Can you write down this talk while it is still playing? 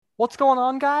What's going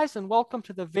on, guys? And welcome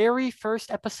to the very first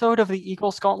episode of the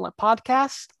Eagles Gauntlet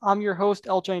podcast. I'm your host,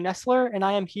 LJ Nessler, and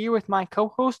I am here with my co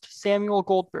host, Samuel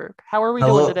Goldberg. How are we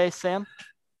doing Hello. today, Sam?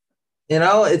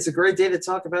 It's a great day to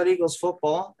talk about Eagles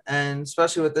football, and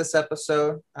especially with this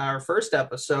episode, our first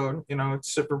episode.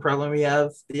 It's super prevalent. We have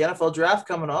the NFL draft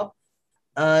coming up,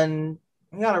 and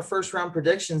we got our first round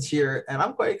predictions here, and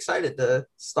I'm quite excited to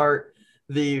start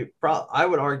I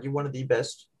would argue, one of the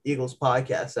best Eagles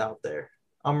podcasts out there.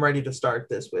 I'm ready to start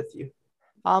this with you.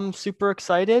 I'm super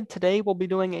excited. Today, we'll be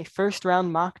doing a first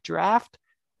round mock draft,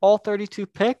 all 32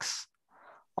 picks.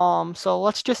 So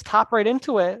let's just hop right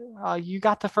into it. You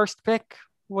got the first pick.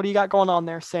 What do you got going on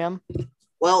there, Sam?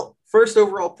 Well, first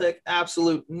overall pick,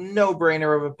 absolute no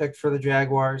brainer of a pick for the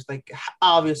Jaguars. Like,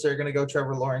 obviously, they're going to go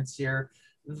Trevor Lawrence here.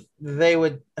 They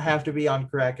would have to be on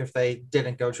crack if they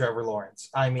didn't go Trevor Lawrence.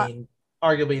 I Uh, mean,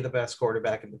 arguably the best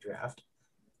quarterback in the draft.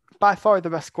 By far the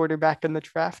best quarterback in the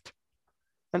draft,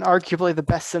 and arguably the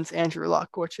best since Andrew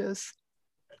Luck, which is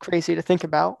crazy to think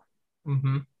about.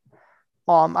 Mm-hmm.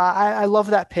 I love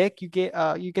that pick. You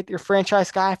get your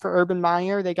franchise guy for Urban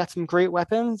Meyer. They got some great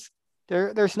weapons.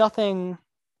 There's nothing.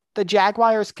 The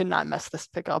Jaguars cannot mess this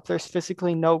pick up. There's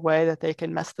physically no way that they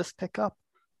can mess this pick up.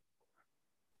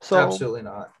 So Absolutely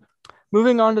not.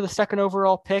 moving on to the second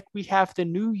overall pick, we have the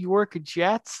New York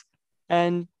Jets.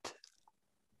 And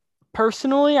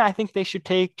personally, I think they should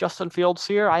take Justin Fields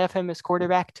here. I have him as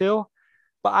quarterback too,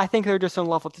 but I think they're just in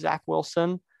love with Zach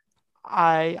Wilson.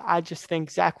 I just think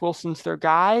Zach Wilson's their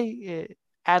guy.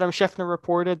 Adam Schefter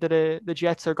reported that the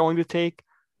Jets are going to take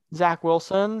Zach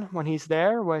Wilson when he's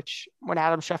there, which when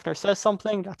Adam Schefter says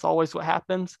something, that's always what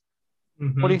happens. What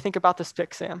do you Mm-hmm. think about this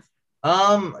pick, Sam?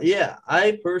 Yeah,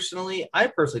 I personally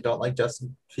don't like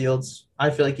Justin Fields.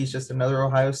 I feel like he's just another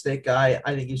Ohio State guy.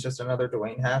 I think he's just another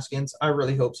Dwayne Haskins. I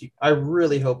really hope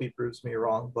he proves me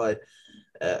wrong, but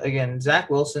again, Zach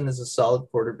Wilson is a solid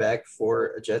quarterback for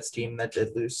a Jets team that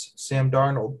did lose Sam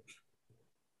Darnold.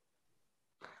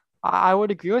 I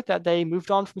would agree with that. They moved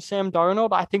on from Sam Darnold.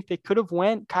 I think they could have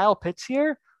went Kyle Pitts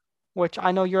here, which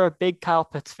I know you're a big Kyle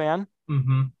Pitts fan,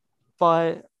 Mm-hmm.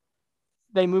 but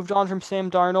they moved on from Sam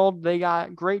Darnold. They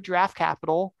got great draft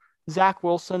capital. Zach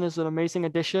Wilson is an amazing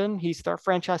addition. He's their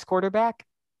franchise quarterback.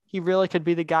 He really could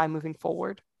be the guy moving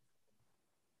forward.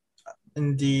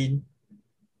 Indeed.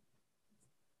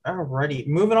 Alrighty.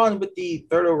 Moving on with the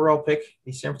third overall pick,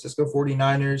 the San Francisco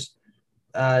 49ers.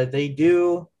 They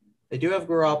do have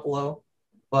Garoppolo,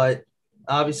 but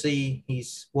obviously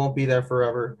he's won't be there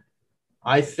forever.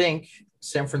 I think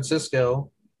San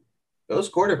Francisco goes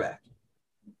quarterback,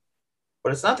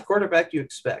 but it's not the quarterback you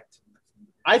expect.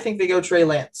 I think they go Trey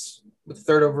Lance with the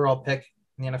third overall pick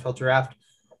in the NFL draft.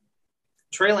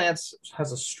 Trey Lance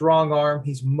has a strong arm.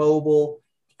 He's mobile.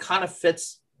 He kind of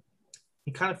fits.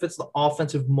 He kind of fits the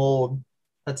offensive mold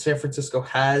that San Francisco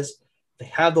has. They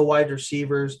have the wide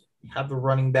receivers. They have the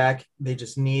running back. They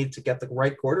just need to get the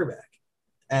right quarterback.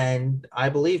 And I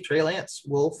believe Trey Lance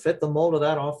will fit the mold of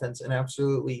that offense and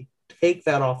absolutely take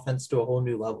that offense to a whole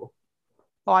new level.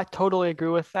 Oh, I totally agree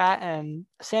with that. And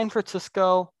San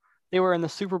Francisco, they were in the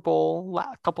Super Bowl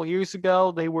a couple years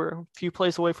ago. They were a few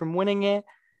plays away from winning it.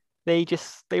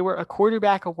 They were a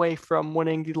quarterback away from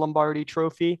winning the Lombardi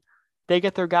Trophy. They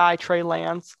get their guy Trey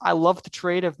Lance. I love the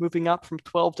trade of moving up from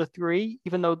 12 to 3,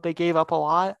 even though they gave up a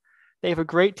lot. They have a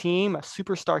great team, a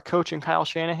superstar coach in Kyle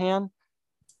Shanahan.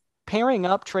 Pairing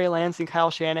up Trey Lance and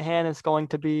Kyle Shanahan is going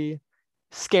to be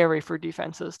scary for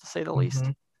defenses, to say the least.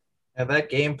 Mm-hmm. And that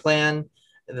game plan,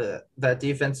 that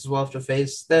defense will have to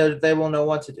face, they will know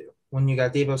what to do. When you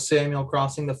got Deebo Samuel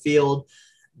crossing the field,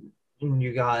 and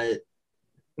you got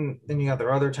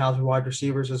their other talented wide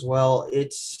receivers as well.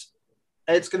 It's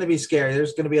going to be scary.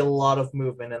 There's going to be a lot of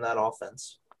movement in that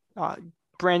offense. Uh,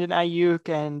 Brandon Ayuk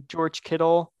and George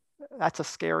Kittle, that's a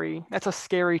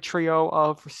scary trio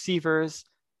of receivers.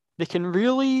 They can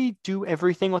really do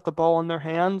everything with the ball in their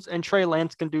hands, and Trey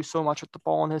Lance can do so much with the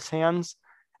ball in his hands.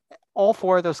 All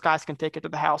four of those guys can take it to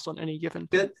the house on any given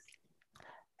play. Good.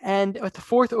 And with the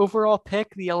fourth overall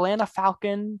pick, the Atlanta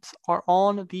Falcons are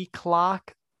on the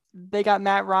clock. They got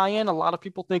Matt Ryan. A lot of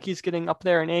people think he's getting up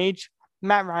there in age.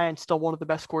 Matt Ryan's still one of the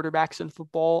best quarterbacks in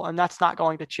football, and that's not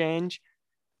going to change.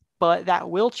 But that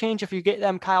will change if you get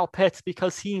them Kyle Pitts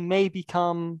because he may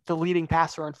become the leading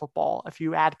passer in football if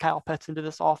you add Kyle Pitts into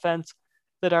this offense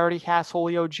that already has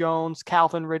Julio Jones,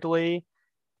 Calvin Ridley.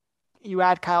 You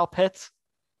add Kyle Pitts,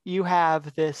 you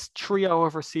have this trio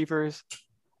of receivers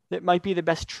that might be the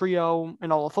best trio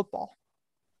in all of football.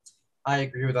 I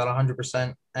agree with that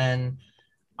 100%. And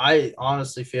I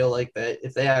honestly feel like that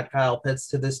if they add Kyle Pitts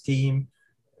to this team,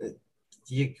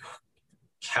 you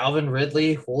Calvin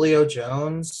Ridley, Julio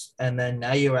Jones, and then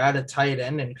now you add a tight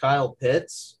end and Kyle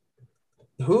Pitts.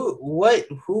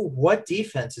 What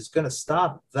defense is going to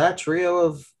stop that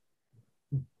trio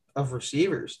of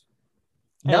receivers?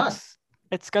 None.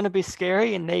 It's going to be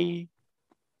scary, and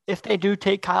if they do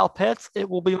take Kyle Pitts, it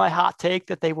will be my hot take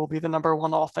that they will be the number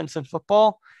one offense in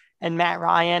football, and Matt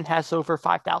Ryan has over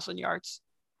 5,000 yards.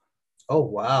 Oh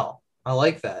wow, I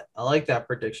like that. I like that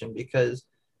prediction because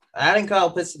adding Kyle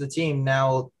Pitts to the team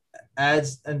now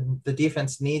adds, and the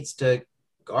defense needs to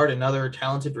guard another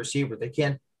talented receiver. They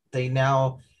can't. They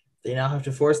now they now have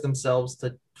to force themselves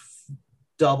to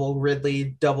double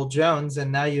Ridley, double Jones,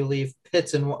 and now you leave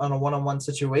Pitts on a one-on-one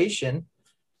situation.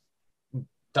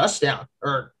 Touchdown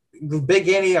or big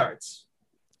gain of yards.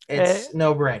 Uh, It's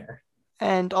no brainer.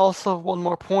 and also, one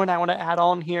more point I want to add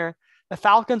on here. The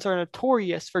Falcons are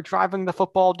notorious for driving the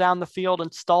football down the field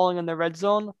and stalling in the red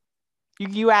zone.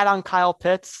 You add on Kyle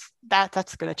Pitts,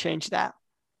 that's going to change that.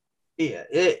 Yeah,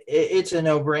 it's a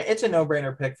no brainer. It's a no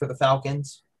brainer pick for the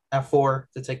Falcons at 4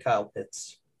 to take Kyle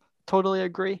Pitts. Totally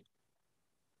agree.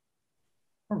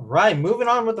 All right, moving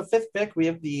on with the 5th pick, we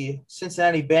have the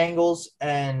Cincinnati Bengals,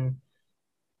 and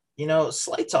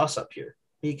slight toss up here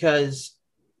because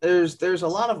there's a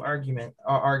lot of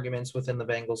arguments within the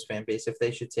Bengals fan base if they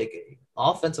should take a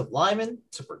offensive lineman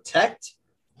to protect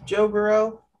Joe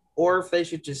Burrow, or if they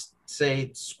should just say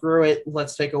screw it,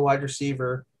 let's take a wide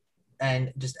receiver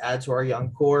and just add to our young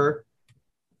core.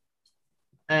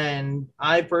 And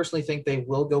I personally think they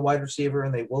will go wide receiver,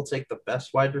 and they will take the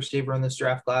best wide receiver in this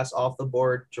draft class off the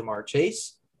board, Jamar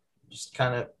Chase. Just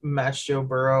kind of match Joe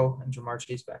Burrow and Jamar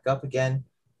Chase back up again.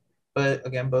 But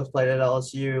again, both played at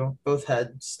LSU, both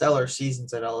had stellar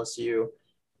seasons at LSU,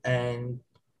 and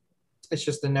it's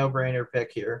just a no-brainer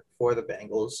pick here for the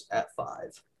Bengals at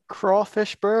 5.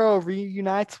 Crawfish Burrow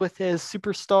reunites with his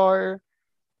superstar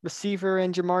receiver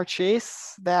and Jamar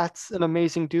Chase. That's an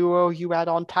amazing duo. You add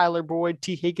on Tyler Boyd,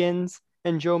 T. Higgins,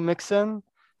 and Joe Mixon.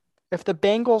 If the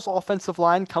Bengals offensive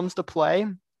line comes to play,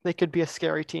 they could be a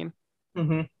scary team.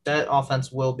 Mm-hmm. That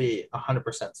offense will be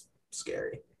 100%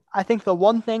 scary. I think the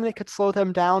one thing that could slow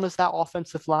them down is that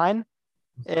offensive line.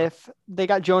 If they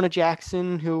got Jonah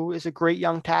Jackson, who is a great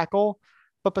young tackle,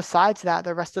 but besides that,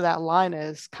 the rest of that line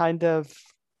is kind of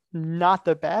not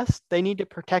the best. They need to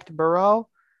protect Burrow.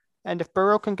 And if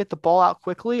Burrow can get the ball out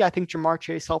quickly, I think Jamar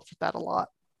Chase helps with that a lot.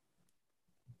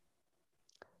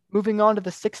 Moving on to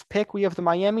the 6th pick, we have the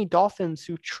Miami Dolphins,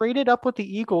 who traded up with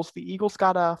the Eagles. The Eagles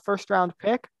got a first-round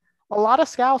pick. A lot of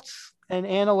scouts and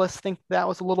analysts think that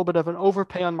was a little bit of an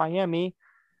overpay on Miami,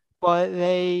 but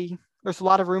there's a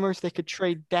lot of rumors they could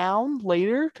trade down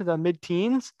later to the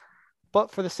mid-teens.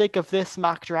 But for the sake of this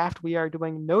mock draft, we are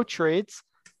doing no trades.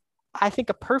 I think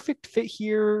a perfect fit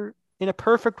here in a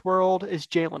perfect world is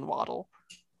Jalen Waddle.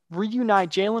 Reunite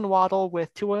Jalen Waddle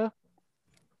with Tua.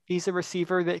 He's a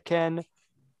receiver that can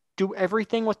do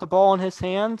everything with the ball in his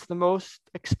hands, the most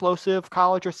explosive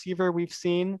college receiver we've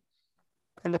seen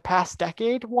in the past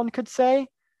decade, one could say.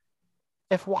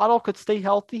 If Waddle could stay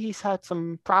healthy, he's had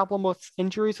some problem with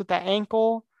injuries with that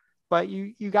ankle, but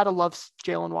you got to love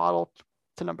Jalen Waddle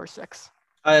to number 6.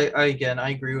 I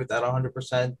agree with that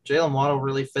 100%. Jalen Waddle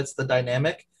really fits the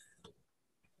dynamic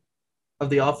of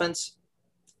the offense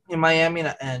in Miami,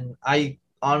 and I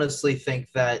honestly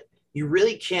think that you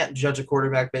really can't judge a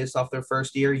quarterback based off their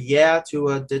first year. Yeah,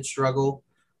 Tua did struggle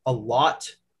a lot,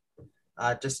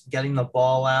 just getting the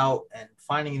ball out and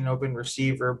finding an open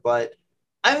receiver, but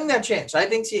I think that changed. I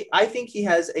think he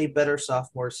has a better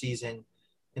sophomore season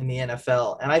in the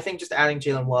NFL, and I think just adding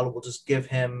Jalen Waddle will just give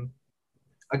him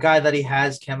a guy that he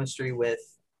has chemistry with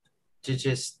to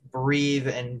just breathe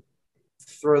and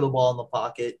throw the ball in the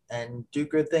pocket and do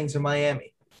good things in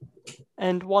Miami.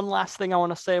 And one last thing I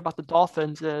want to say about the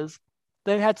Dolphins is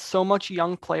they had so much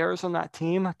young players on that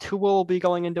team. Tua will be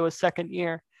going into his second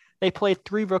year. They played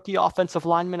 3 rookie offensive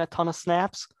linemen a ton of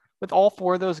snaps. With all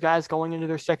 4 of those guys going into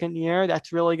their second year,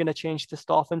 that's really going to change this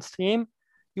Dolphins team.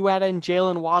 You add in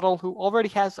Jalen Waddle, who already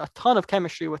has a ton of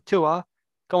chemistry with Tua,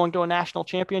 going to a national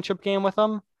championship game with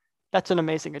him. That's an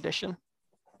amazing addition.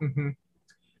 Mm-hmm.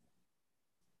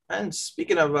 And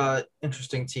speaking of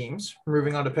interesting teams,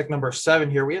 moving on to pick number 7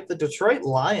 here, we have the Detroit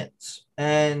Lions.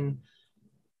 And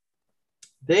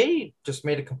they just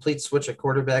made a complete switch at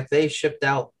quarterback. They shipped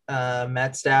out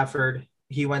Matt Stafford.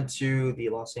 He went to the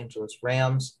Los Angeles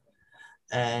Rams.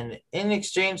 And in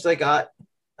exchange, they got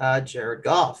Jared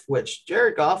Goff, which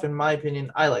Jared Goff, in my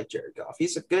opinion, I like Jared Goff.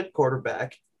 He's a good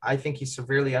quarterback. I think he's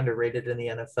severely underrated in the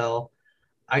NFL.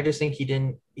 I just think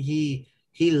he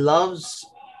loves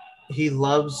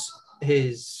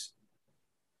his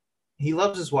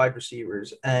wide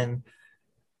receivers, and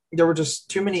there were just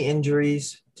too many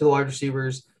injuries to the wide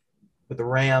receivers with the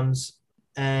Rams.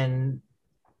 And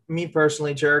me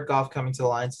personally, Jared Goff coming to the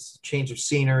Lions is a change of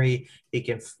scenery. He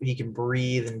can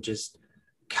breathe and just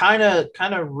kind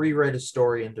of rewrite a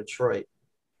story in Detroit.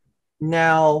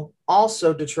 Now,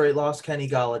 also Detroit lost Kenny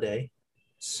Galladay,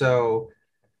 so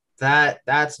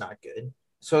that's not good.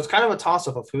 So it's kind of a toss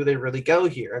up of who they really go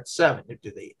here at 7.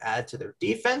 Do they add to their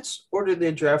defense or do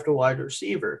they draft a wide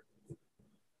receiver?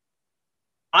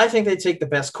 I think they take the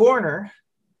best corner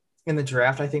in the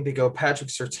draft. I think they go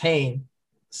Patrick Surtain,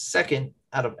 second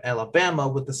out of Alabama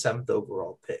with the 7th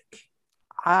overall pick.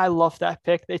 I love that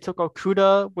pick. They took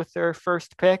Okuda with their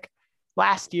first pick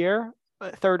last year,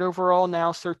 third overall.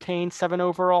 Now Surtain, 7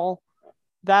 overall.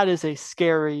 That is a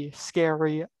scary,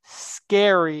 scary,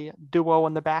 scary duo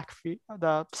in the back,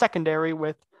 the secondary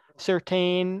with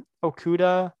Surtain,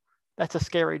 Okuda. That's a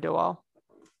scary duo.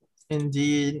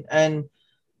 Indeed. And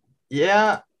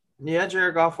yeah,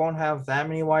 Jared Goff won't have that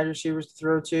many wide receivers to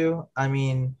throw to. I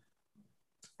mean,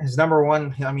 his number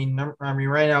one,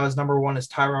 right now his number one is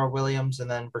Tyrell Williams and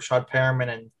then Brashad Perriman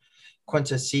and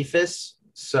Quintus Cephas.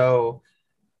 So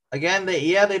again,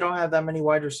 they don't have that many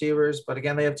wide receivers, but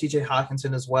again, they have TJ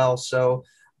Hawkinson as well. So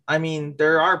I mean,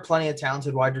 there are plenty of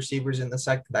talented wide receivers in the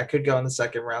second that could go in the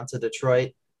second round to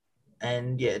Detroit.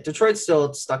 And yeah, Detroit's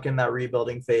still stuck in that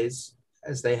rebuilding phase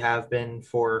as they have been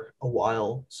for a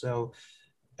while. So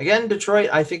again, Detroit,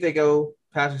 I think they go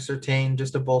Patrick Surtain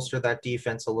just to bolster that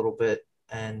defense a little bit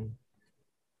and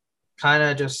kind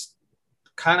of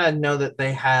know that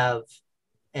they have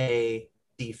a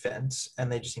defense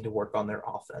and they just need to work on their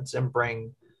offense and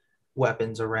bring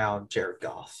weapons around Jared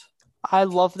Goff. I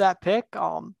love that pick.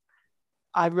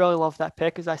 I really love that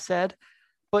pick, as I said.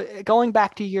 But going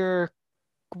back to your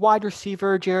wide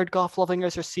receiver, Jared Goff loving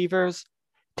his receivers,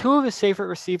 two of his favorite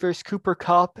receivers, Cooper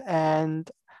Kupp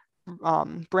and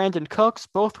Brandon Cooks,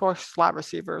 both are slot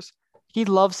receivers. He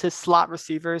loves his slot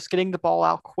receivers, getting the ball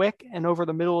out quick and over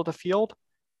the middle of the field.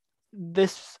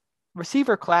 This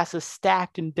receiver class is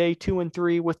stacked in day 2 and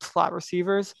 3 with slot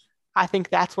receivers. I think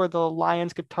that's where the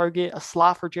Lions could target a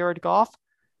slot for Jared Goff.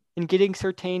 And getting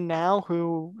Surtain now,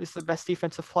 who is the best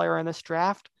defensive player in this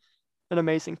draft, an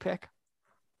amazing pick.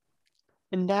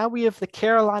 And now we have the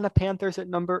Carolina Panthers at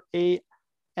number 8,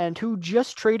 and who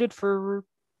just traded for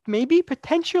maybe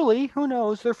potentially, who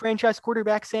knows, their franchise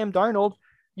quarterback, Sam Darnold.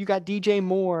 You got DJ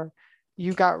Moore.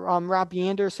 You got Robbie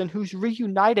Anderson, who's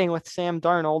reuniting with Sam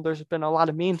Darnold. There's been a lot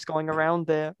of memes going around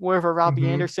that wherever Robbie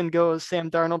Anderson goes,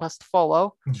 Sam Darnold has to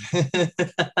follow.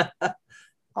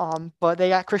 But they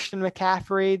got Christian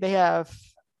McCaffrey. They have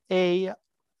a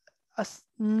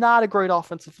not a great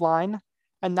offensive line,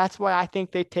 and that's why I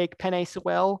think they take Penei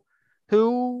Sewell,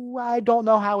 who I don't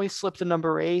know how he slipped to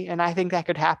number 8, and I think that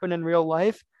could happen in real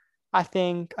life. I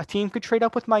think a team could trade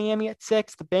up with Miami at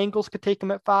 6. The Bengals could take him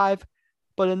at 5.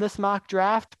 But in this mock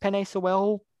draft, Penei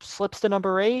Sewell slips to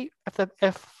number 8.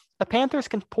 If the Panthers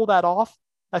can pull that off,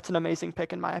 that's an amazing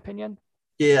pick in my opinion.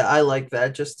 Yeah, I like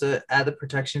that just to add the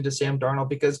protection to Sam Darnold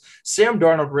because Sam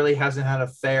Darnold really hasn't had a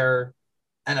fair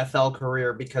NFL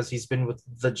career because he's been with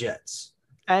the Jets.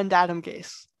 And Adam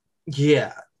Gase.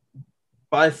 Yeah,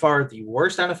 by far the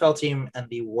worst NFL team and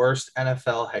the worst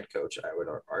NFL head coach,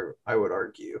 I would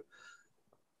argue.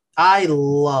 I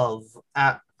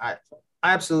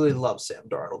absolutely love Sam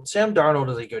Darnold. Sam Darnold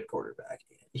is a good quarterback.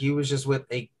 He was just with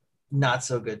a not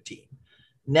so good team.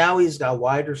 Now he's got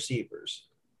wide receivers,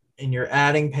 and you're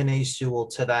adding Penei Sewell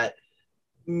to that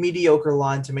mediocre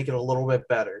line to make it a little bit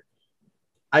better.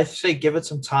 I say give it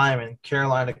some time, and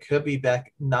Carolina could be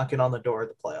back knocking on the door of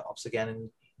the playoffs again in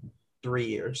 3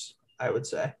 years, I would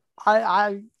say.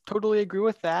 I totally agree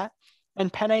with that.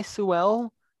 And Penei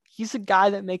Sewell, he's a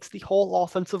guy that makes the whole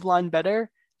offensive line better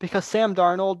because Sam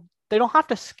Darnold, they don't have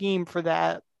to scheme for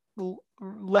that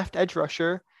left edge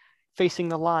rusher facing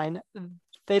the line.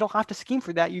 They don't have to scheme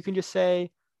for that. You can just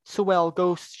say, Sewell,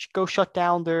 go shut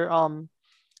down their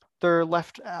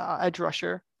left edge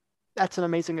rusher. That's an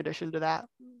amazing addition to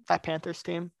that Panthers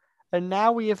team. And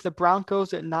now we have the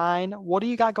Broncos at 9. What do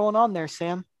you got going on there,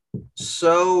 Sam?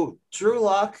 So Drew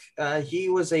Lock, he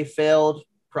was a failed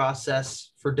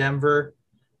process for Denver.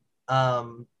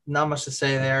 Not much to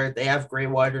say there. They have great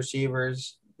wide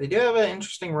receivers. They do have an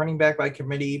interesting running back by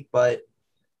committee, but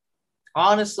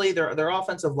honestly, their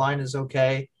offensive line is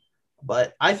okay.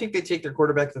 But I think they take their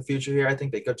quarterback of the future here. I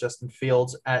think they go Justin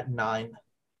Fields at 9.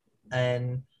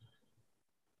 And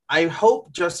I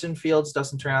hope Justin Fields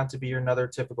doesn't turn out to be another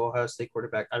typical Ohio State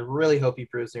quarterback. I really hope he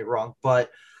proves me wrong.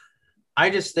 But I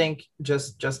just think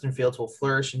Justin Fields will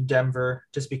flourish in Denver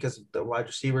just because of the wide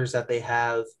receivers that they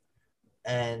have.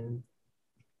 And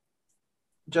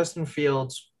Justin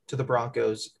Fields to the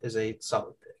Broncos is a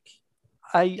solid pick.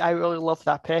 I really love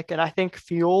that pick, and I think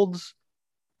Fields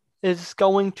is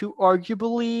going to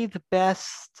arguably the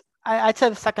best. I'd say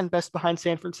the second best behind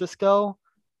San Francisco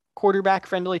quarterback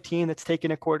friendly team that's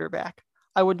taken a quarterback.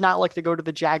 I would not like to go to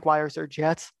the Jaguars or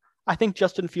Jets. I think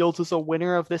Justin Fields is a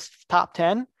winner of this top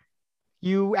 10.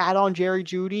 You add on Jerry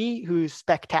Jeudy, who's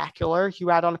spectacular.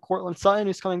 You add on Cortland Sutton,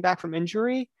 who's coming back from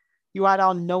injury. You add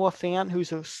on Noah Fant,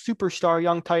 who's a superstar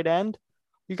young tight end.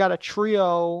 You got a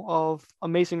trio of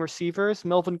amazing receivers.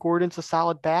 Melvin Gordon's a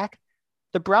solid back.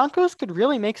 The Broncos could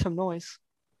really make some noise.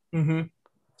 Mm-hmm.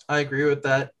 I agree with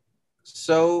that.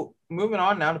 So moving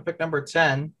on now to pick number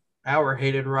 10, our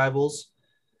hated rivals,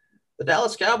 the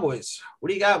Dallas Cowboys. What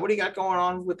do you got? What do you got going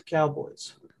on with the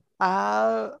Cowboys?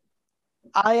 I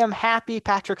am happy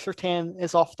Patrick Surtain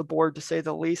is off the board, to say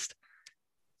the least.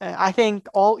 I think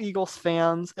all Eagles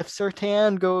fans, if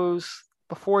Surtain goes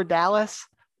before Dallas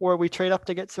or we trade up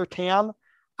to get Surtain,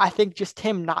 I think just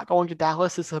him not going to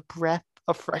Dallas is a breath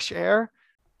of fresh air.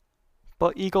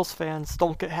 But Eagles fans,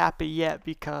 don't get happy yet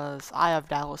because I have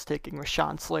Dallas taking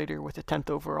Rashawn Slater with the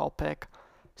 10th overall pick.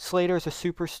 Slater's a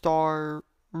superstar.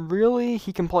 Really,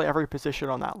 he can play every position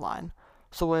on that line.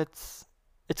 So it's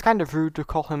kind of rude to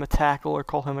call him a tackle or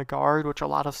call him a guard, which a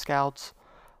lot of scouts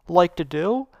like to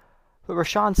do. But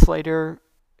Rashawn Slater,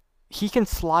 he can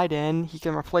slide in. He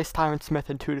can replace Tyron Smith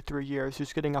in 2 to 3 years,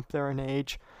 who's getting up there in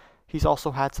age. He's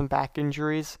also had some back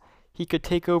injuries. He could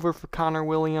take over for Connor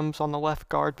Williams on the left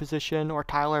guard position or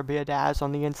Tyler Biadasz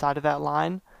on the inside of that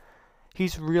line.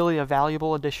 He's really a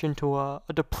valuable addition to a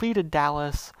depleted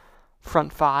Dallas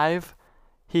front five.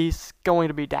 He's going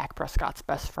to be Dak Prescott's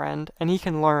best friend, and he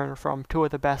can learn from two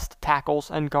of the best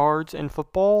tackles and guards in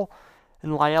football, in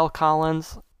La'el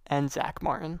Collins and Zach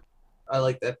Martin. I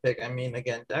like that pick. I mean,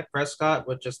 again, Dak Prescott,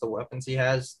 with just the weapons he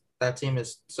has, that team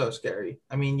is so scary.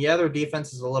 I mean, yeah, their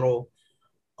defense is a little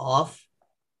off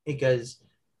because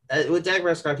with Dak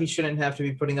Prescott, he shouldn't have to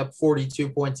be putting up 42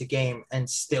 points a game and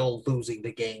still losing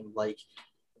the game. Like,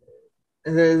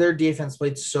 their defense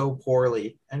played so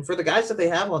poorly. And for the guys that they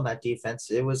have on that defense,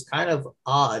 it was kind of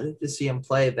odd to see him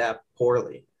play that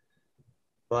poorly.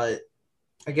 But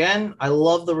again, I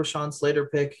love the Rashawn Slater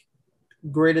pick.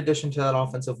 Great addition to that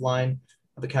offensive line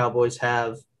the Cowboys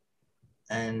have.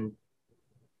 And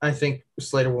I think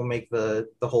Slater will make the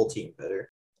whole team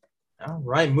better. All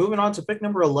right, moving on to pick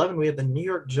number 11, we have the New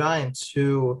York Giants,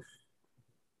 who,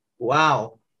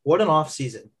 wow, what an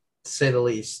offseason, to say the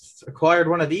least. Acquired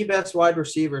one of the best wide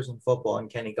receivers in football in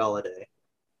Kenny Golladay.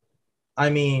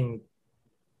 I mean,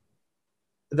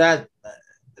 the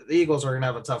Eagles are going to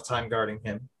have a tough time guarding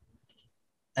him.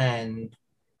 And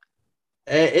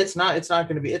it's not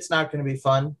going to be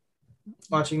fun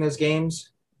watching those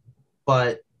games,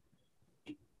 but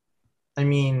I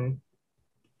mean,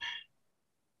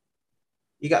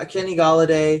 you got Kenny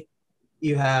Golladay.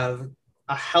 You have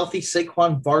a healthy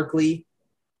Saquon Barkley.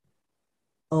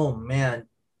 Oh, man.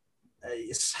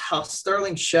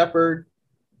 Sterling Shepard.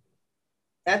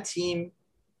 That team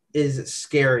is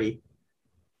scary.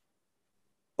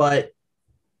 But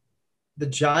the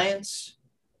Giants,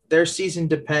 their season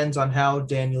depends on how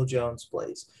Daniel Jones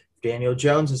plays. If Daniel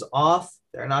Jones is off,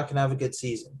 they're not going to have a good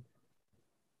season.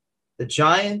 The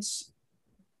Giants,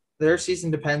 their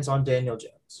season depends on Daniel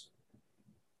Jones.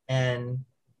 And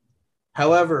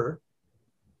however,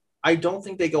 I don't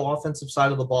think they go offensive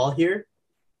side of the ball here.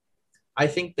 I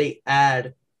think they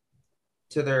add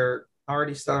to their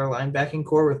already stellar linebacking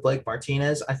core with Blake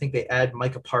Martinez. I think they add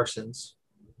Micah Parsons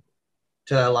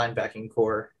to that linebacking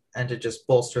core and to just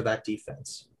bolster that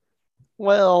defense.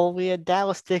 Well, we had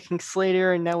Dallas taking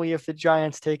Slater, and now we have the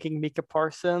Giants taking Micah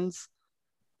Parsons.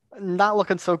 Not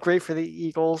looking so great for the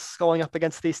Eagles going up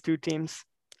against these two teams.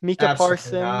 Micah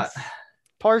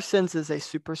Parsons is a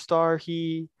superstar.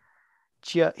 He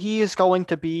is going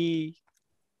to be,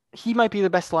 he might be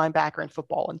the best linebacker in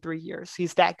football in 3 years.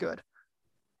 He's that good.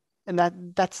 And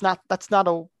that's not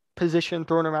a position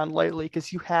thrown around lightly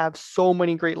because you have so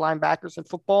many great linebackers in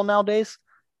football nowadays.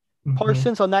 Mm-hmm.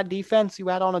 Parsons on that defense,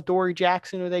 you add on a Dory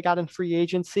Jackson who they got in free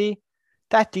agency.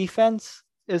 That defense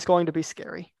is going to be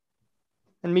scary.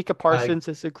 And Micah Parsons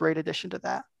is a great addition to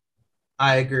that.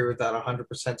 I agree with that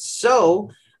 100%. So,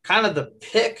 kind of the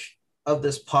pick of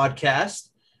this podcast,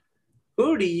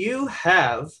 who do you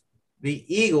have the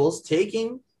Eagles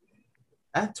taking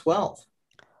at 12?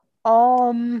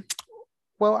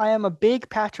 Well, I am a big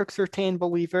Patrick Surtain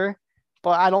believer,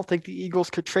 but I don't think the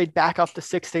Eagles could trade back up to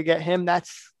 6 to get him.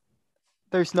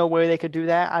 There's no way they could do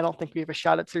that. I don't think we have a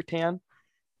shot at Surtain.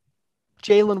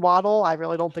 Jalen Waddle, I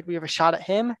really don't think we have a shot at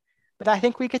him, but I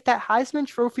think we get that Heisman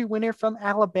Trophy winner from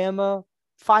Alabama,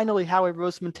 Finally, Howie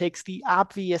Roseman takes the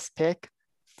obvious pick.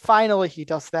 Finally, he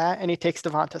does that, and he takes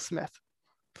Devonta Smith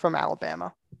from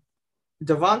Alabama.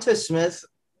 Devonta Smith,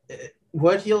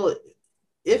 what he'll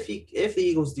if the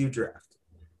Eagles do draft,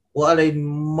 will add a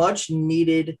much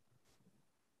needed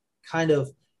kind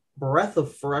of breath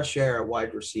of fresh air at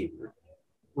wide receiver.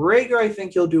 Rager, I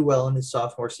think he'll do well in his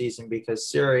sophomore season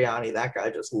because Sirianni, that guy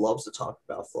just loves to talk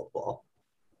about football.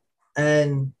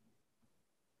 And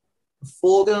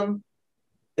Fulgham,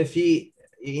 if he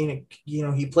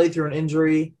he played through an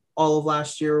injury all of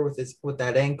last year with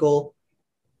that ankle,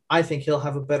 I think he'll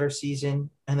have a better season.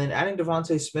 And then adding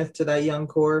Devonta Smith to that young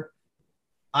core,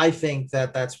 I think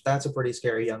that's a pretty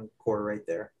scary young core right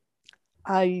there.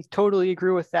 I totally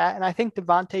agree with that. And I think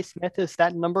Devonta Smith is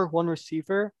that number one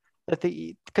receiver that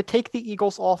they could take the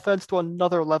Eagles offense to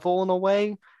another level in a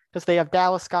way because they have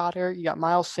Dallas Goedert, you got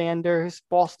Miles Sanders,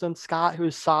 Boston Scott,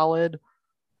 who's solid.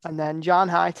 And then John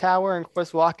Hightower and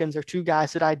Chris Watkins are two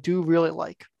guys that I do really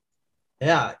like.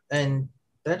 Yeah. And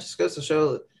that just goes to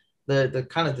show the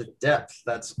kind of the depth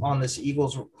that's on this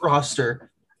Eagles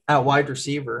roster at wide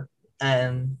receiver.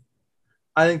 And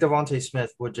I think Devonta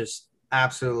Smith would just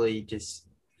absolutely just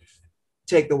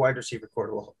take the wide receiver core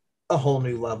to a whole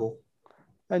new level.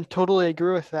 And totally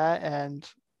agree with that. And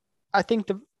I think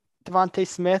Devonta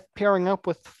Smith pairing up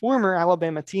with former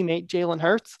Alabama teammate Jalen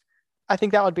Hurts, I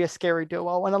think that would be a scary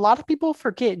duo. And a lot of people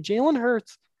forget Jalen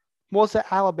Hurts was at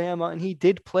Alabama and he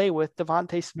did play with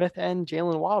Devonta Smith and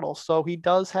Jalen Waddle. So he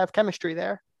does have chemistry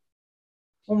there.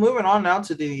 Well, moving on now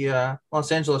to the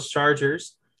Los Angeles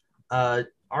Chargers.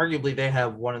 Arguably, they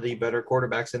have one of the better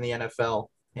quarterbacks in the NFL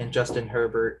in Justin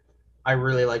Herbert. I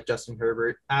really like Justin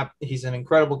Herbert. He's an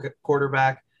incredible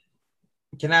quarterback.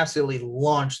 He can absolutely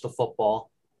launch the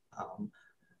football.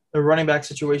 The running back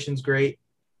situation is great.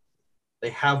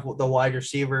 They have the wide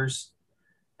receivers.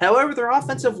 However, their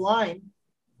offensive line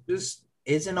just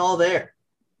isn't all there.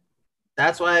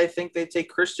 That's why I think they take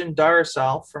Christian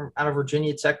Darrisaw from out of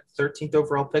Virginia Tech, 13th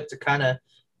overall pick, to kind of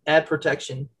add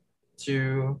protection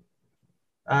to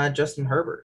Justin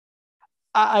Herbert.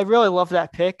 I really love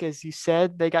that pick. As you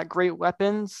said, they got great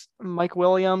weapons. Mike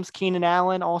Williams, Keenan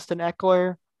Allen, Austin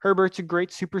Eckler. Herbert's a great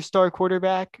superstar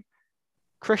quarterback.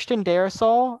 Christian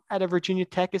Darrisaw out of Virginia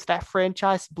Tech is that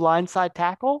franchise blindside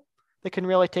tackle that can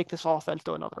really take this offense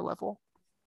to another level.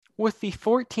 With the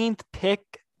 14th pick,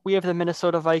 we have the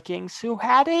Minnesota Vikings, who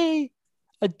had a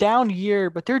down year,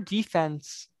 but their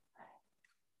defense,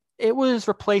 it was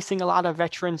replacing a lot of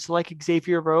veterans like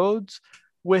Xavier Rhodes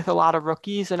with a lot of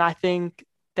rookies, and I think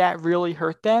that really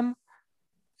hurt them.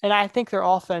 And I think their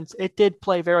offense, it did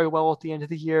play very well at the end of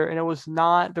the year, and it was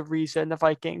not the reason the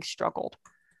Vikings struggled.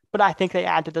 But I think they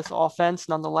add to this offense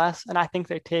nonetheless, and I think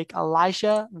they take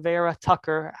Elijah Vera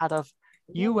Tucker out of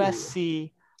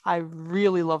USC. I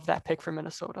really love that pick for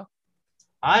Minnesota.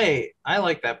 I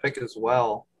like that pick as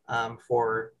well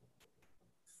for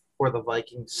the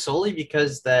Vikings, solely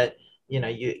because that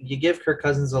you give Kirk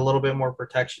Cousins a little bit more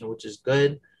protection, which is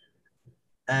good.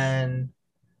 And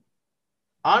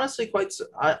honestly, it's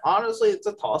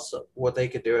a toss up what they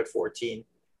could do at 14.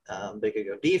 They could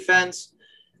go defense.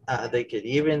 They could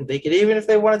even if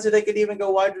they wanted to, they could even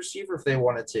go wide receiver if they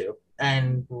wanted to,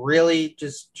 and really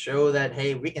just show that,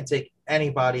 hey, we can take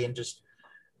anybody and just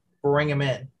bring them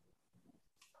in.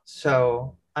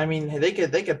 So I mean, they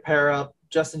could pair up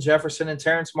Justin Jefferson and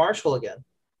Terrence Marshall again.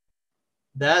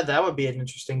 That would be an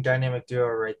interesting dynamic duo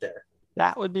right there.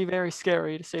 That would be very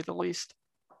scary, to say the least.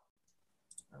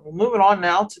 Well, moving on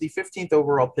now to the 15th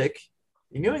overall pick,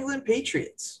 the New England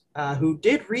Patriots, who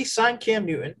did re-sign Cam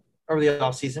Newton over the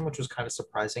offseason, which was kind of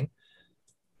surprising.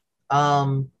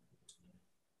 Overall,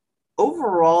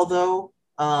 though,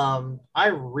 I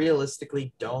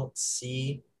realistically don't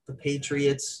see the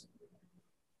Patriots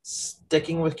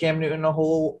sticking with Cam Newton a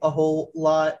whole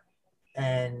lot.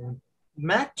 And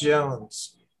Mac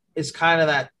Jones is kind of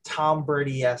that Tom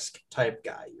Brady-esque type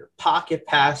guy. Your pocket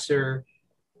passer,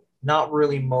 not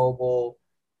really mobile.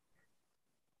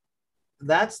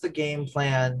 That's the game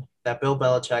plan that Bill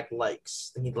Belichick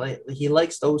likes. He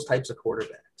likes those types of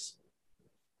quarterbacks.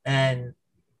 And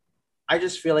I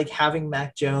just feel like having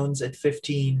Mac Jones at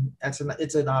 15,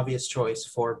 it's an obvious choice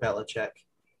for Belichick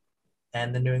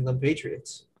and the New England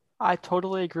Patriots. I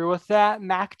totally agree with that.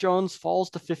 Mac Jones falls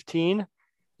to 15.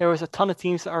 There was a ton of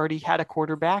teams that already had a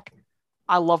quarterback.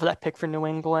 I love that pick for New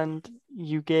England.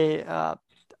 You get a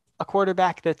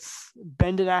quarterback that's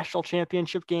been to national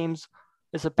championship games,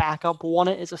 is a backup, won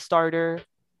it as a starter.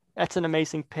 That's an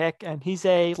amazing pick. And he's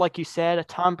like you said, a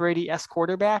Tom Brady-esque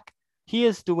quarterback. He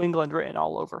has New England written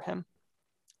all over him.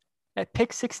 At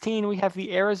pick 16, we have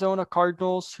the Arizona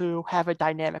Cardinals, who have a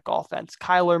dynamic offense.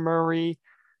 Kyler Murray,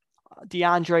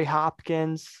 DeAndre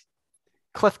Hopkins.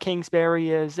 Cliff Kingsbury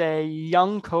is a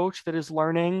young coach that is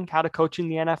learning how to coach in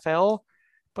the NFL,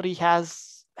 but he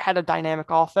has had a dynamic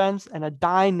offense and a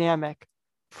dynamic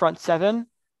front seven.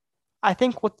 I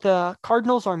think what the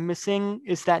Cardinals are missing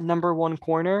is that number one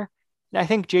corner. And I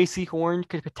think J.C. Horn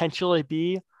could potentially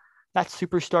be that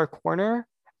superstar corner.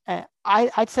 And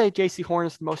I'd say J.C. Horn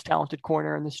is the most talented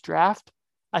corner in this draft.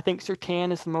 I think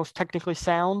Surtain is the most technically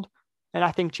sound, and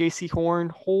I think J.C. Horn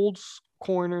holds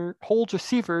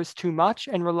receivers too much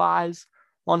and relies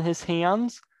on his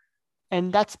hands,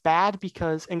 and that's bad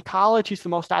because in college he's the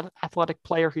most athletic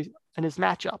player in his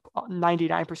matchup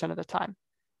 99% of the time.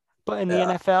 But in the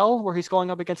Yeah, NFL, where he's going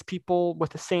up against people with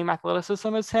the same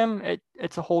athleticism as him,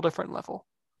 it's a whole different level.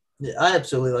 yeah, I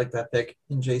absolutely like that pick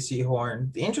in J.C. Horn.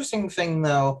 The interesting thing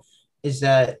though is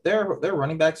that their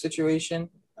running back situation,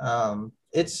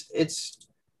 it's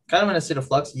kind of in a state of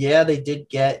flux. Yeah, they did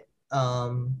get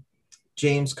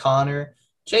James Conner.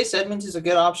 Chase Edmonds is a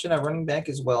good option at running back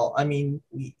as well. I mean,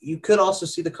 you could also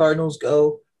see the Cardinals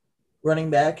go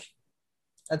running back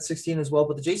at 16 as well,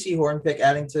 but the J.C. Horn pick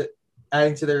adding to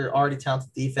their already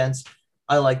talented defense,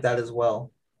 I like that as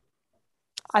well.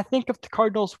 I think if the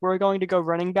Cardinals were going to go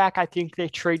running back, I think they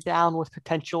trade down with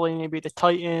potentially maybe the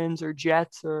Titans or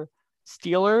Jets or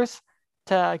Steelers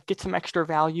to get some extra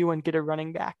value and get a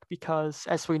running back because,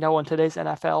 as we know in today's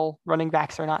NFL, running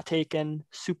backs are not taken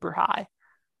super high,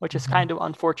 which is Mhm. kind of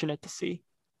unfortunate to see.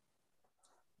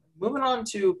 Moving on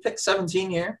to pick 17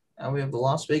 here, and we have the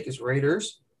Las Vegas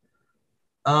Raiders.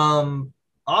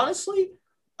 Honestly,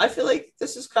 I feel like I think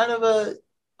this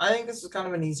is kind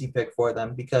of an easy pick for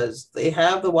them because they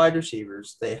have the wide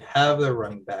receivers, they have their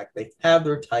running back, they have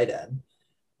their tight end.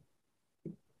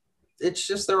 It's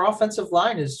just their offensive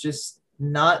line is just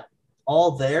not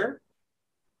all there.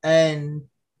 And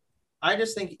I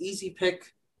just think easy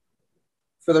pick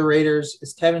for the Raiders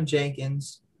is Tevin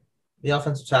Jenkins, the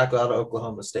offensive tackle out of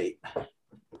Oklahoma State.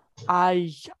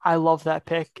 I love that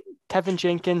pick. Tevin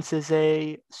Jenkins is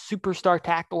a superstar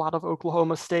tackle out of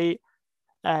Oklahoma State,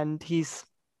 and he's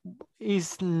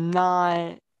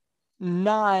not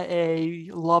a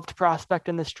loved prospect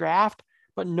in this draft,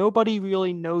 but nobody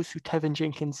really knows who Tevin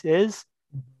Jenkins is.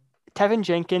 Tevin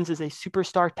Jenkins is a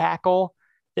superstar tackle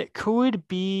that could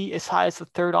be as high as the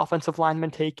third offensive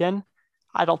lineman taken.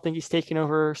 I don't think he's taken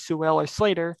over Sewell or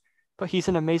Slater, but he's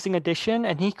an amazing addition,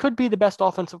 and he could be the best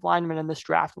offensive lineman in this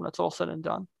draft when it's all said and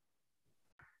done.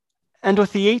 And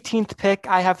with the 18th pick,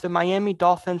 I have the Miami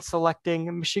Dolphins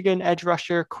selecting Michigan edge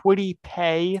rusher Kwity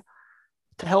Paye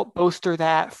to help bolster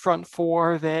that front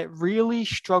four that really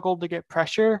struggled to get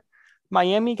pressure.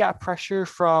 Miami got pressure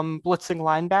from blitzing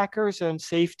linebackers and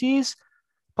safeties,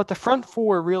 but the front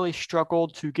four really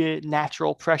struggled to get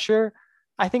natural pressure.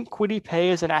 I think Kwity Paye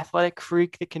is an athletic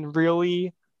freak that can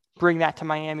really bring that to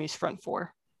Miami's front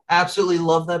four. Absolutely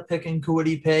love that pick in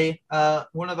Kwity Paye,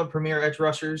 one of the premier edge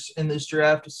rushers in this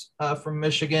draft from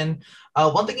Michigan.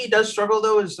 One thing he does struggle,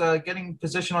 though, is getting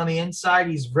position on the inside.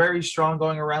 He's very strong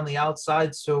going around the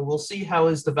outside, so we'll see how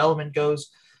his development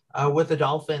goes with the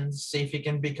Dolphins, see if he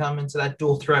can become into that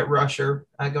dual threat rusher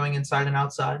going inside and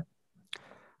outside.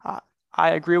 Uh,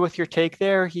 I agree with your take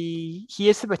there. He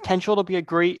has the potential to be a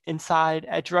great inside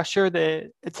edge rusher.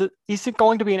 He's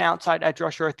going to be an outside edge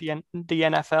rusher at the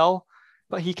NFL,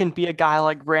 but he can be a guy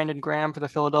like Brandon Graham for the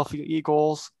Philadelphia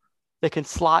Eagles that can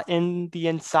slot in the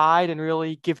inside and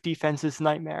really give defenses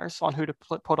nightmares on who to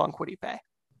put on Kwity Paye.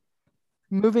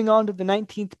 Moving on to the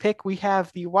 19th pick, we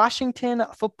have the Washington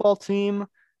football team.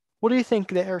 What do you think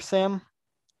there, Sam?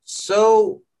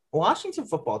 So, Washington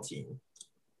football team,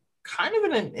 kind of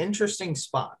in an interesting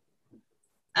spot.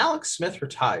 Alex Smith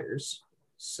retires,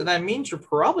 so that means you're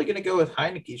probably going to go with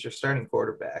Heineke as your starting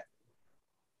quarterback.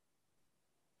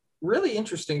 Really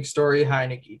interesting story,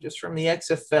 Heineke, just from the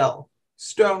XFL.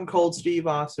 Stone Cold Steve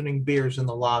Austin beers in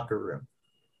the locker room.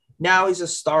 Now he's a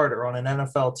starter on an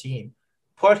NFL team.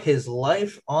 Put his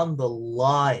life on the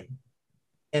line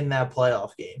in that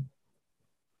playoff game.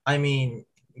 I mean,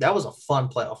 that was a fun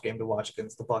playoff game to watch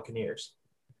against the Buccaneers.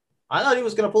 I thought he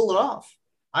was going to pull it off.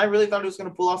 I really thought he was going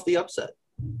to pull off the upset.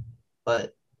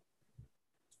 But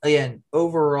again,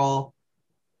 overall,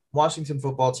 Washington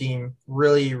football team,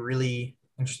 really, really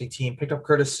interesting team. Picked up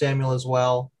Curtis Samuel as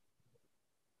well.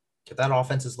 That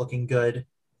offense is looking good.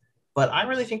 But I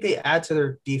really think they add to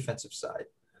their defensive side.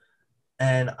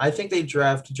 And I think they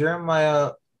draft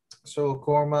Jeremiah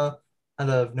Solokorma out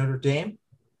of Notre Dame,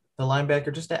 the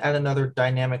linebacker, just to add another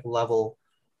dynamic level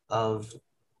of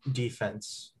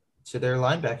defense to their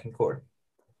linebacking core.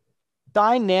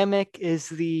 Dynamic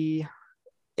is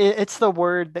it's the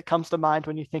word that comes to mind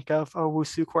when you think of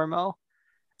Owusu Cormo.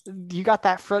 You got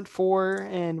that front four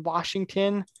in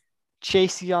Washington,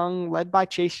 Chase Young, led by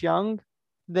Chase Young.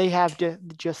 They have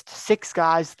just six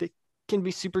guys that can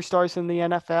be superstars in the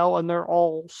NFL, and they're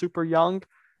all super young.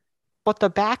 But the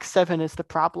back seven is the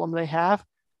problem they have.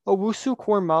 Owusu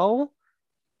Cormo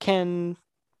can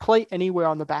play anywhere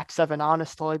on the back seven,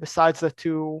 honestly, besides the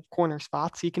two corner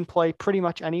spots. He can play pretty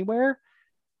much anywhere.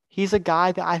 He's a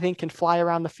guy that I think can fly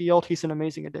around the field. He's an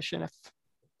amazing addition, if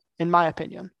in my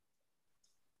opinion.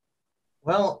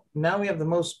 Well, now we have the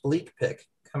most bleak pick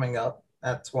coming up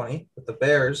at 20 with the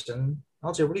Bears. And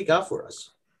LJ, what do you got for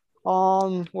us?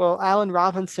 Well, Allen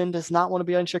Robinson does not want to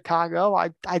be in Chicago.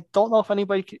 I don't know if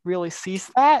anybody really sees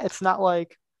that. It's not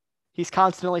like he's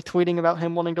constantly tweeting about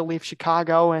him wanting to leave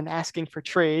Chicago and asking for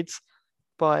trades.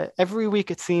 But every week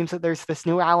it seems that there's this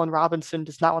new Allen Robinson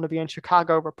does not want to be in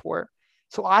Chicago report.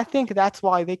 So I think that's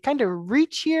why they kind of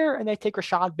reach here and they take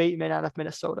Rashad Bateman out of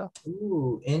Minnesota.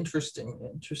 Ooh, interesting,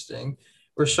 interesting.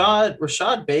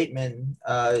 Rashad Bateman,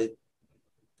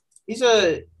 he's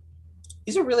a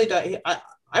he's a really I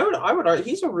would argue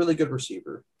he's a really good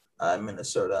receiver in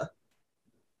Minnesota.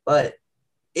 But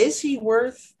is he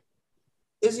worth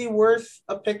is he worth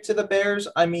a pick to the Bears?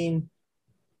 I mean,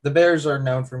 the Bears are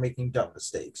known for making dumb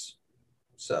mistakes.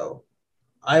 So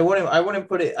I wouldn't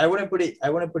put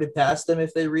it past them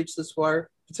if they reach this far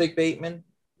to take Bateman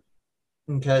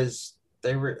because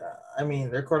they were I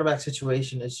mean, their quarterback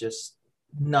situation is just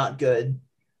not good.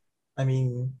 I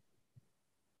mean,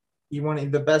 you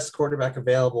want the best quarterback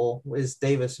available is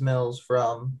Davis Mills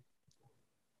from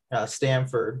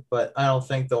Stanford, but I don't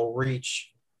think they'll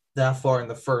reach that far in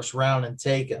the first round and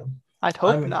take him. I'd I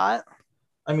hope mean, not.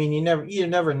 you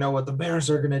never know what the Bears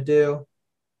are gonna do.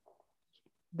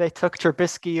 They took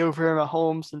Trubisky over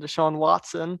Mahomes and Deshaun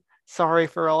Watson. Sorry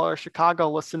for all our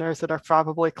Chicago listeners that are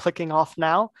probably clicking off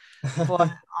now. But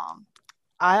um,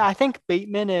 I think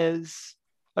Bateman is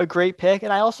a great pick.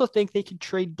 And I also think they could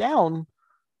trade down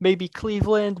maybe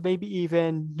Cleveland, maybe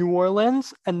even New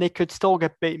Orleans, and they could still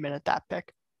get Bateman at that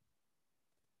pick.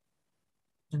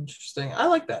 Interesting. I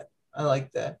like that. I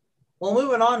like that. Well,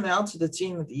 moving on now to the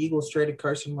team that the Eagles traded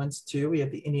Carson Wentz to, we have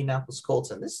the Indianapolis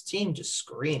Colts, and this team just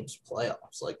screams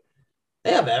playoffs. Like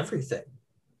they have everything.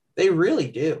 They really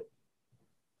do.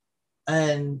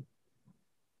 And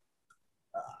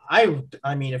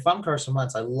I mean, if I'm Carson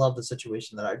Wentz, I love the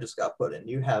situation that I just got put in.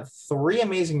 You have three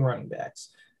amazing running backs.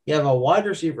 You have a wide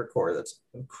receiver core that's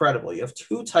incredible. You have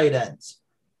two tight ends.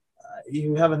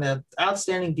 You have an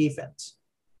outstanding defense.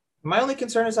 My only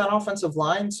concern is that offensive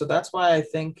line, so that's why I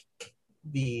think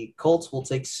the Colts will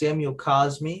take Samuel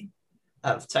Cosme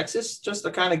out of Texas just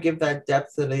to kind of give that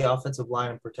depth to the offensive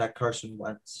line and protect Carson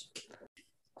Wentz.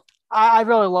 I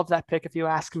really love that pick, if you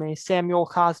ask me. Samuel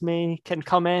Cosme can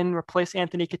come in, replace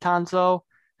Anthony Catanzo,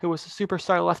 who was a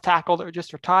superstar left tackle that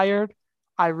just retired.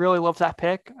 I really love that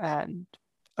pick and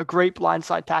a great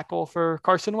blindside tackle for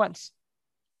Carson Wentz.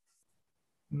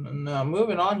 Now,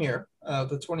 moving on here,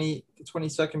 the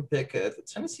 22nd pick, the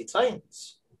Tennessee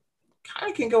Titans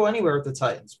kind of can go anywhere with the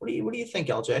Titans. What do you think,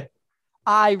 LJ?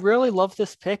 I really love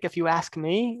this pick, if you ask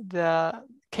me. The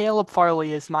Caleb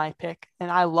Farley is my pick,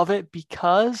 and I love it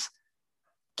because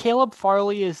Caleb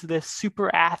Farley is this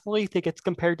super athlete that gets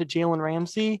compared to Jalen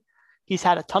Ramsey. He's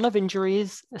had a ton of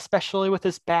injuries, especially with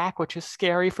his back, which is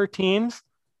scary for teams.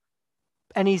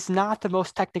 And he's not the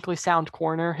most technically sound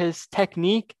corner. His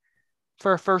technique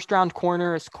for a first round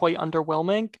corner is quite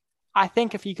underwhelming. I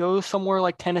think if he goes somewhere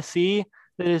like Tennessee,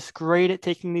 that is great at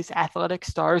taking these athletic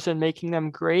stars and making them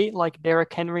great, like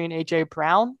Derrick Henry and AJ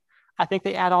Brown, I think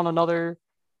they add on another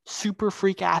super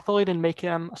freak athlete and make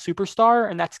him a superstar,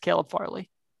 and that's Caleb Farley.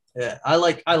 Yeah, I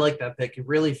like that pick. It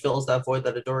really fills that void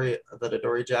that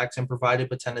Adoree Jackson provided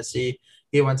with Tennessee.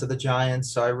 He went to the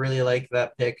Giants, so I really like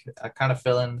that pick. I kind of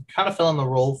fill in the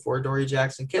role for Adoree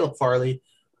Jackson. Caleb Farley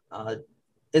uh,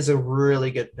 is a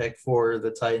really good pick for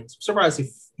the Titans. I'm surprised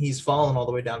he's fallen all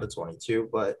the way down to 22,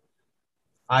 but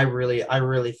I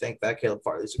really think that Caleb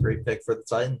Farley is a great pick for the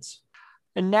Titans.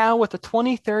 And now with the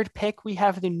 23rd pick, we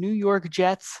have the New York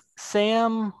Jets.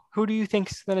 Sam, who do you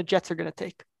think the Jets are going to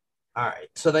take? All right,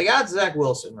 so they got Zach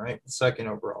Wilson, right, the second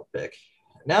overall pick.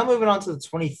 Now moving on to the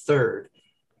 23rd.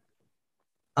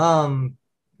 Um,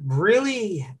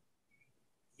 really,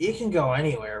 you can go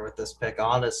anywhere with this pick,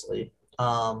 honestly.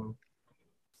 The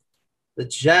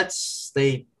Jets,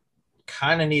 they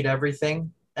kind of need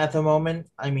everything at the moment.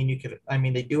 I mean,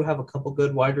 they do have a couple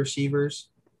good wide receivers.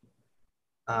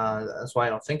 That's why I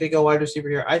don't think they go wide receiver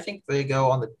here. I think they go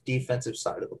on the defensive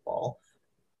side of the ball.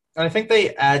 And I think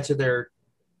they add to their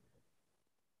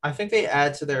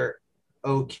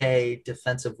okay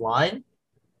defensive line.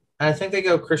 And I think they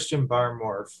go Christian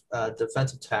Barmore,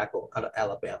 defensive tackle out of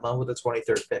Alabama with the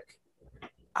 23rd pick.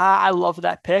 I love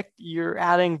that pick. You're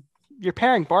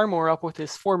pairing Barmore up with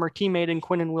his former teammate in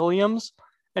Quinnen Williams,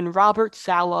 and Robert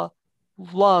Saleh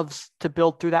loves to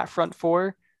build through that front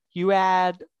four. You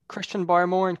add Christian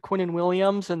Barmore and Quinnen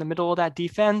Williams in the middle of that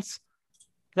defense.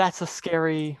 That's a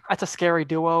scary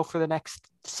duo for the next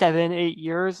 7, 8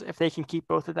 years if they can keep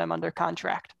both of them under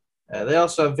contract. They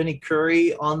also have Vinny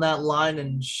Curry on that line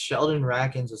and Sheldon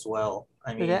Rackins as well.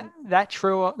 I That mean, that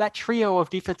trio of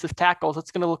defensive tackles,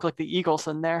 it's going to look like the Eagles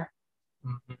in there.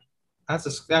 mhm. That's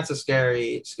a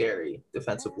scary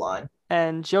defensive line.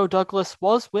 And Joe Douglas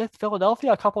was with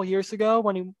Philadelphia a couple years ago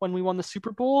when we won the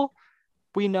Super Bowl.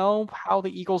 We know how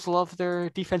the Eagles love their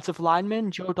defensive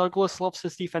linemen. Joe Douglas loves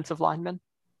his defensive linemen.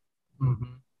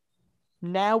 Mm-hmm.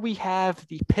 Now we have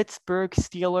the Pittsburgh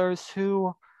Steelers,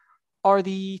 who are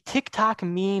the TikTok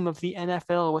meme of the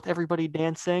NFL with everybody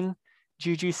dancing.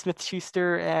 Juju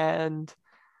Smith-Schuster and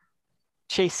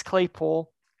Chase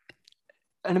Claypool,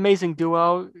 an amazing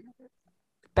duo.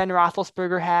 Ben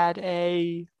Roethlisberger had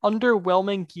a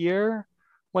underwhelming year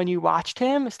when you watched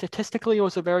him. Statistically, he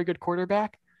was a very good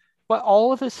quarterback, but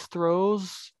all of his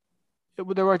throws,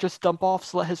 there were just dump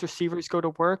offs, let his receivers go to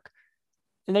work,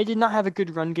 and they did not have a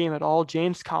good run game at all.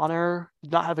 James Conner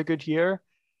did not have a good year.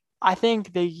 I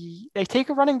think they take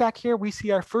a running back here. We see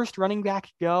our first running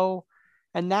back go,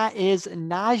 and that is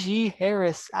Najee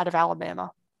Harris out of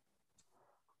Alabama.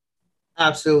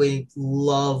 Absolutely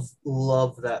love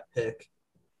that pick.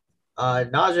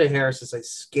 Najee Harris is a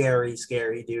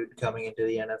scary dude coming into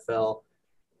the NFL.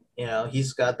 You know,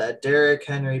 he's got that Derrick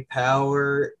Henry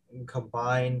power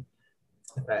combined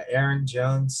with that Aaron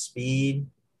Jones speed.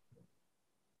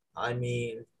 I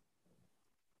mean,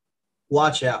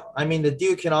 watch out. I mean, the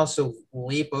dude can also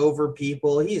leap over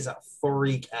people. He's a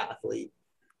freak athlete.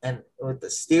 And with the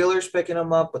Steelers picking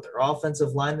him up with their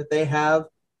offensive line that they have,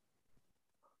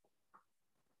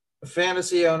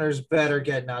 fantasy owners better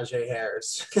get Najee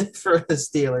Harris for the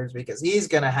Steelers because he's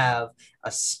going to have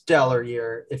a stellar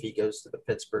year if he goes to the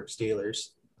Pittsburgh Steelers.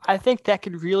 I think that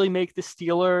could really make the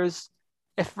Steelers,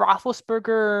 if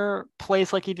Roethlisberger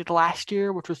plays like he did last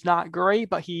year, which was not great,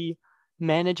 but he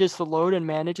manages the load and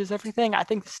manages everything, I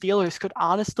think the Steelers could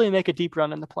honestly make a deep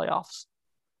run in the playoffs.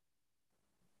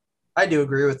 I do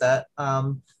agree with that.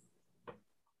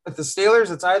 With the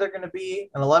Steelers, it's either going to be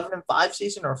an 11-5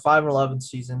 season or a 5-11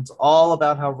 season. It's all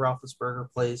about how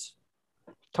Roethlisberger plays.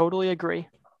 Totally agree.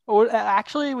 Well,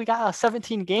 actually, we got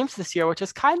 17 games this year, which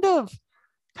is kind of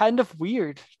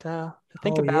weird to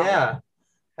think Oh about. yeah,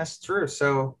 that's true.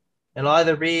 So it'll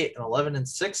either be an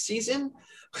 11-6 season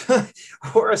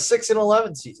or a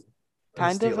 6-11 season for the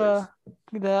Kind of Steelers.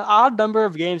 the odd number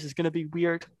of games is going to be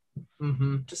weird.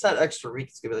 Just that extra week,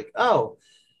 it's gonna be like, oh,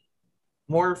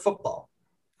 more football.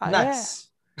 Yeah, Nice.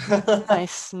 Well,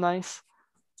 nice, nice.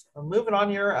 moving on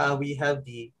here, we have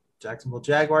the Jacksonville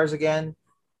Jaguars again.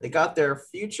 They got their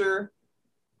future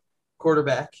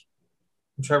quarterback,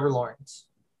 Trevor Lawrence,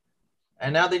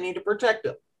 and now they need to protect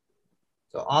him.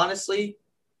 So honestly,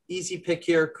 easy pick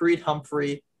here. Creed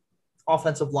Humphrey,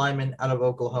 offensive lineman out of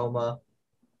Oklahoma,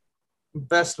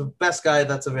 best guy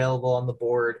that's available on the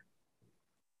board.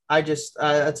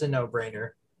 That's a no brainer.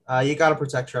 You got to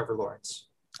protect Trevor Lawrence.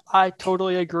 I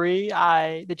totally agree.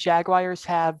 The Jaguars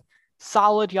have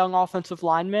solid young offensive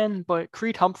linemen, but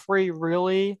Creed Humphrey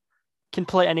really can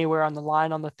play anywhere on the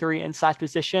line on the three inside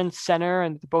positions, center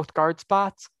and both guard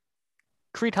spots.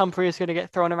 Creed Humphrey is going to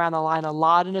get thrown around the line a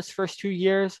lot in his first 2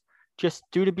 years, just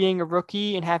due to being a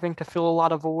rookie and having to fill a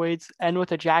lot of voids. And with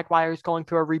the Jaguars going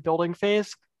through a rebuilding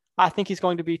phase, I think he's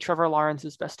going to be Trevor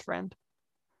Lawrence's best friend.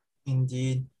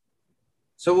 Indeed.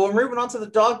 So we're moving on to the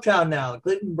dog pound now,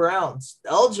 Cleveland Browns.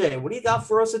 LJ, what do you got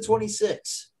for us at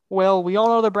 26? Well, we all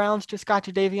know the Browns just got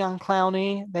Jadeveon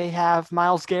Clowney. They have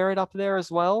Myles Garrett up there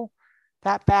as well.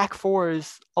 That back four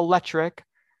is electric.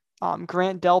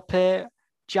 Grant Delpit,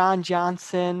 John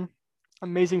Johnson,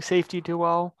 amazing safety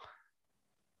duo.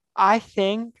 I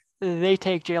think they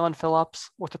take Jalen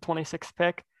Phillips with the 26th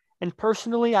pick. And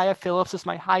personally, I have Phillips as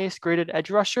my highest graded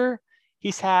edge rusher.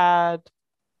 He's had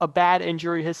a bad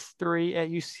injury history at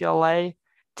UCLA,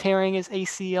 tearing his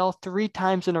ACL 3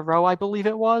 times in a row, I believe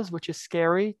it was, which is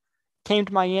scary. Came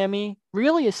to Miami,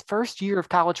 really his first year of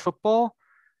college football,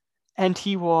 and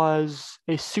he was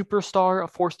a superstar, a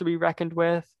force to be reckoned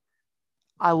with.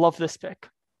 I love this pick.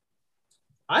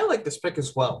 I like this pick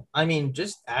as well. I mean,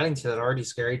 just adding to that already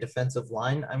scary defensive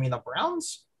line. I mean, the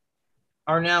Browns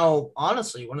are now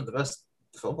honestly one of the best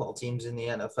football teams in the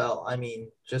NFL. I mean,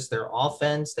 just their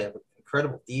offense, they have an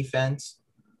incredible defense.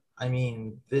 I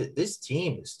mean, this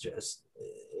team is just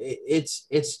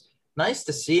it's nice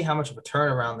to see how much of a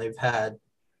turnaround they've had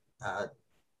uh,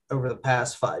 over the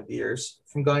past 5 years,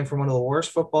 from going from one of the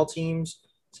worst football teams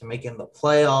to making the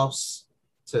playoffs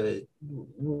to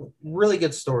really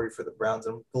good story for the Browns.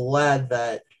 I'm glad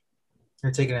that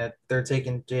they're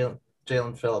taking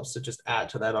Jalen Phillips to just add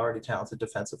to that already talented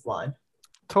defensive line.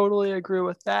 Totally agree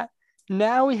with that.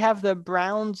 Now we have the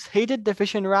Browns' hated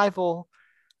division rival.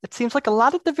 It seems like a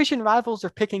lot of division rivals are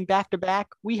picking back to back.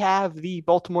 We have the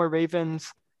Baltimore Ravens.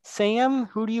 Sam,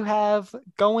 who do you have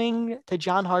going to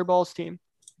John Harbaugh's team?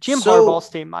 Jim Harbaugh's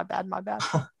So team. My bad, my bad.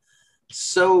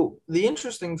 so the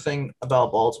interesting thing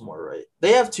about Baltimore, right?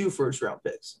 They have two first round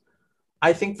picks.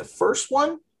 I think the first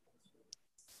one,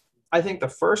 I think the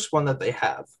first one that they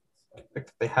have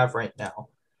right now,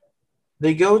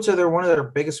 they go to their one of their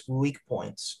biggest weak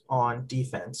points on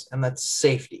defense, and that's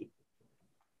safety.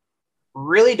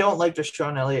 Really don't like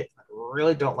Deshaun Elliott.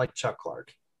 Really don't like Chuck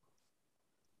Clark.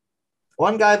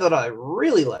 One guy that I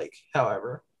really like,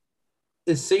 however,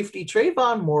 is safety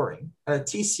Trayvon Mooring at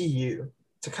TCU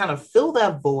to kind of fill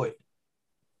that void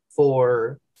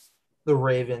for the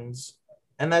Ravens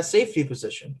and that safety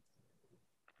position.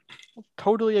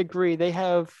 Totally agree. They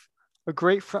have a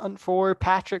great front four.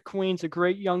 Patrick Queen's a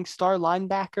great young star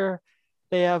linebacker.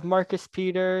 They have Marcus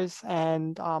Peters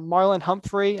and Marlon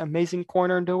Humphrey, amazing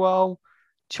corner duo.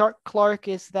 Chuck Clark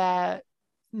is that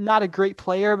not a great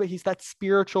player, but he's that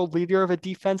spiritual leader of a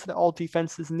defense that all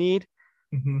defenses need.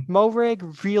 Mm-hmm.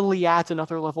 Morig really adds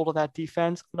another level to that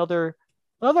defense, another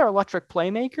electric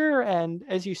playmaker. And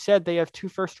as you said, they have two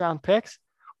first round picks.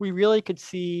 We really could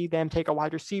see them take a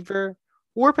wide receiver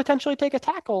or potentially take a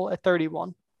tackle at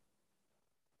 31.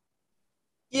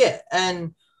 Yeah,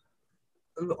 and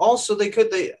also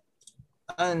they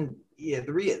and yeah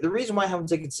the reason why I haven't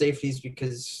taken safety is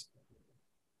because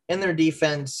in their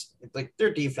defense, like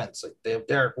they have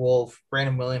Derek Wolfe,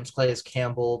 Brandon Williams, Calais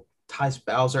Campbell, Tyus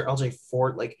Bowser, LJ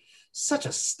Ford, like such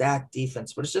a stacked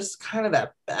defense, but it's just kind of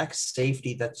that back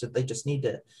safety that they just need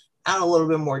to add a little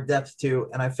bit more depth to.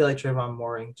 And I feel like Trayvon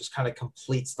Mooring just kind of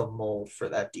completes the mold for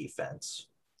that defense.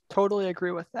 Totally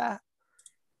agree with that.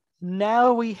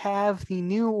 Now we have the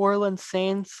New Orleans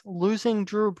Saints losing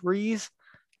Drew Brees.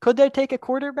 Could they take a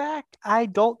quarterback? I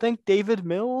don't think David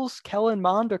Mills, Kellen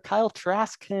Mond, or Kyle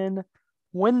Trask can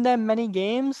win them many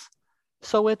games.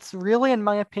 So it's really, in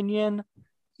my opinion,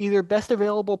 either best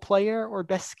available player or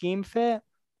best scheme fit.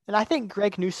 And I think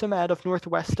Greg Newsome out of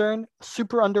Northwestern,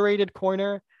 super underrated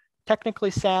corner, technically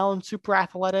sound, super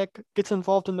athletic, gets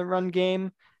involved in the run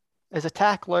game as a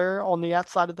tackler on the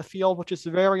outside of the field, which is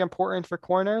very important for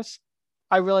corners.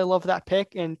 I really love that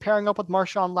pick. And pairing up with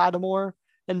Marshawn Lattimore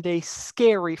and a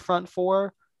scary front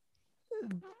four,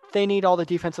 they need all the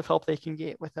defensive help they can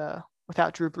get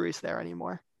without Drew Brees there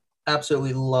anymore.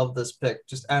 Absolutely love this pick.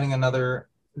 Just adding another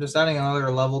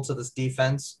level to this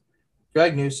defense.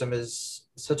 Greg Newsome is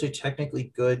such a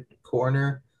technically good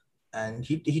corner, and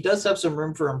he does have some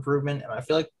room for improvement. And I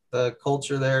feel like the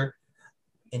culture there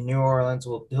in New Orleans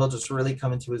he'll just really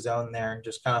come into his own there and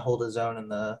just kind of hold his own in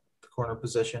the corner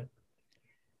position.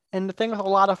 And the thing with a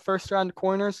lot of first round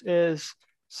corners is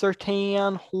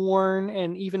Surtain, Horn,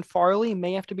 and even Farley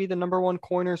may have to be the number one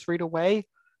corners right away.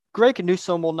 Greg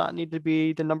Newsome will not need to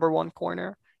be the number one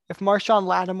corner. If Marshawn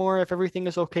Lattimore, if everything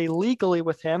is okay legally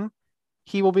with him,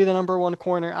 he will be the number one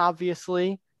corner,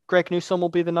 obviously. Greg Newsome will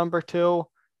be the number two,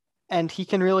 and he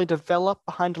can really develop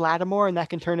behind Lattimore, and that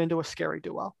can turn into a scary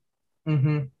duo.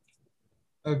 Mm-hmm.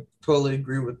 I totally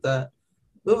agree with that.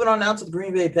 Moving on now to the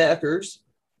Green Bay Packers.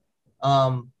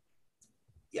 Um,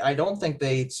 I don't think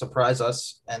they surprise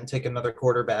us and take another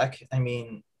quarterback. I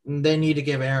mean, they need to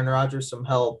give Aaron Rodgers some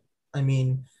help. I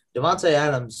mean, Davante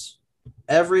Adams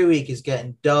every week is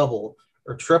getting double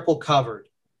or triple covered,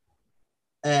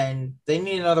 and they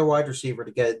need another wide receiver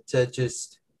to get to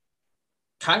just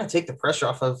kind of take the pressure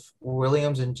off of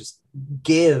Williams and just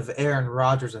give Aaron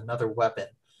Rodgers another weapon.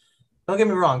 Don't get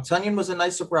me wrong, Tunyon was a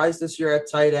nice surprise this year at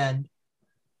tight end,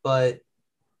 but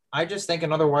I just think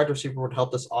another wide receiver would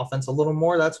help this offense a little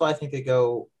more. That's why I think they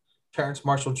go Terrence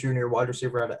Marshall Jr., wide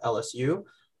receiver out of LSU.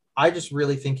 I just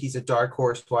really think he's a dark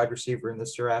horse wide receiver in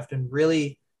this draft, and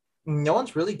really, no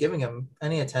one's really giving him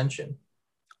any attention.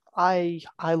 I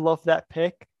love that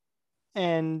pick.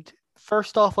 And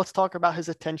first off, let's talk about his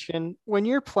attention. When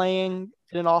you're playing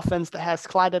in an offense that has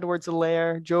Clyde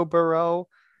Edwards-Helaire, Joe Burrow,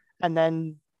 and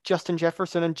then Justin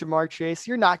Jefferson and Jamar Chase,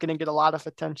 you're not going to get a lot of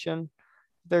attention.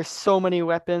 There's so many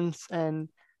weapons, and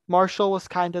Marshall was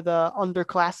kind of the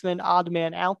underclassman odd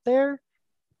man out there.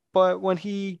 But when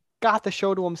he got the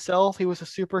show to himself, he was a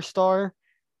superstar.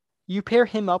 You pair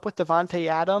him up with Devontae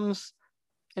Adams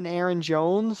and Aaron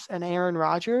Jones and Aaron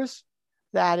Rodgers,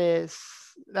 that is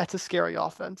that's a scary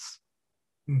offense.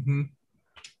 Mm-hmm.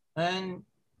 And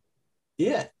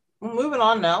yeah, moving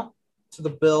on now to the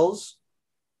Bills.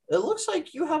 It looks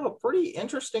like you have a pretty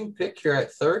interesting pick here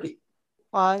at 30.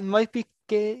 Might be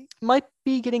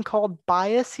getting called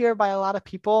bias here by a lot of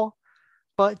people,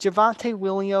 but Javonte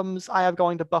Williams I have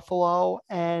going to Buffalo,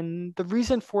 and the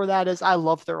reason for that is I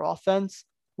love their offense,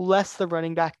 less the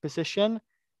running back position.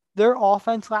 Their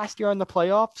offense last year in the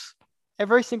playoffs,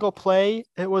 every single play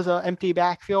it was an empty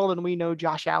backfield, and we know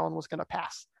Josh Allen was going to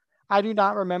pass. I do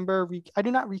not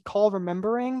recall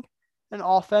remembering an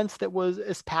offense that was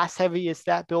as pass heavy as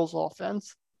that Bills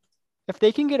offense. If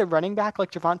they can get a running back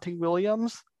like Javonte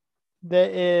Williams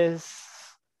that is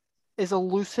as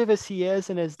elusive as he is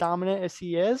and as dominant as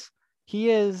he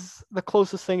is the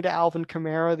closest thing to Alvin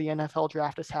Kamara the NFL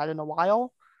draft has had in a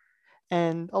while.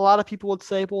 And a lot of people would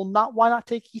say, well, not why not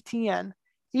take ETN?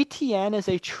 ETN is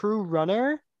a true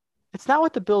runner. It's not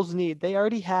what the Bills need. They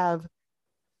already have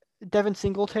Devin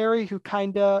Singletary, who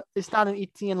kind of is not an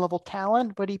ETN level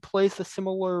talent, but he plays a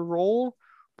similar role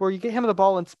where you get him the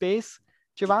ball in space.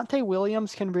 Javonte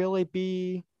Williams can really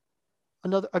be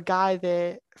a guy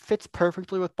that fits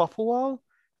perfectly with Buffalo.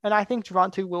 And I think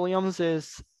Javonte Williams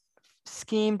is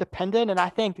scheme dependent, and I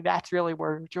think that's really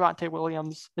where Javonte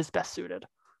Williams is best suited.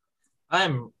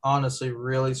 I'm honestly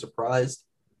really surprised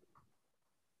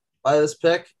by this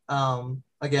pick.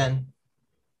 Again,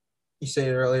 you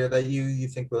stated earlier that you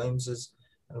think Williams is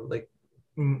like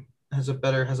has a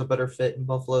better fit in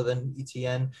Buffalo than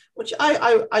ETN, which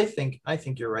I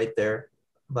think you're right there.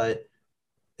 But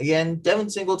again, Devin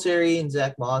Singletary and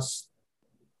Zach Moss,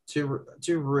 two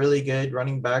really good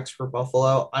running backs for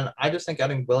Buffalo, and I just think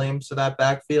adding Williams to that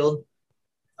backfield,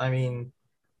 I mean,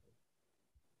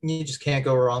 you just can't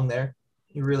go wrong there.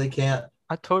 You really can't.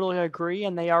 I totally agree.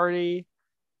 And they already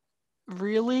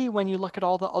really, when you look at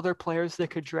all the other players they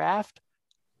could draft,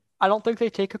 I don't think they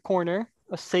take a corner.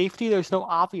 A safety, there's no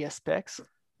obvious picks.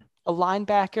 A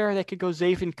linebacker, they could go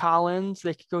Zaven Collins,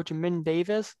 they could go Jamin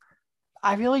Davis.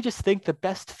 I really just think the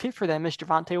best fit for them is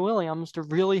Javonte Williams to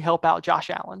really help out Josh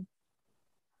Allen.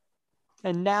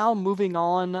 And now moving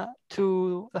on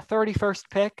to the 31st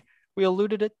pick, we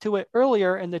alluded to it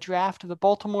earlier in the draft. The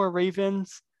Baltimore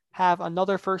Ravens have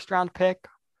another first round pick.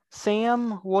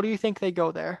 Sam, what do you think they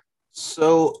go there?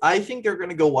 So I think they're going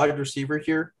to go wide receiver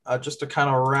here, just to kind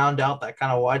of round out that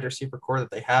kind of wide receiver core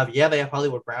that they have. Yeah, they have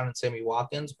Hollywood Brown and Sammy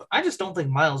Watkins, but I just don't think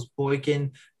Miles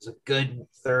Boykin is a good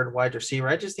third wide receiver.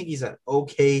 I just think he's an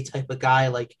okay type of guy,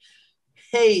 like,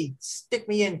 hey, stick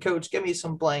me in, coach, give me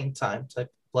some playing time type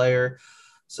of player.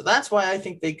 So that's why I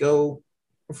think they go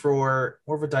for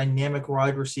more of a dynamic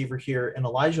wide receiver here, and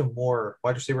Elijah Moore,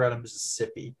 wide receiver out of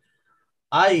Mississippi.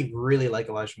 I really like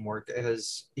Elijah Moore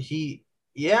because he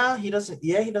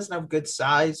doesn't have good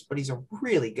size, but he's a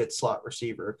really good slot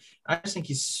receiver. I just think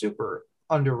he's super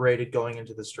underrated going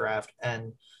into this draft,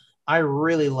 and I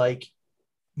really like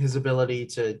his ability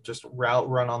to just route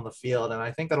run on the field, and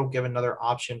I think that'll give another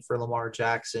option for Lamar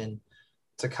Jackson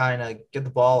to kind of get the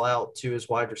ball out to his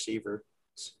wide receiver.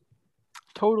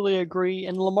 Totally agree.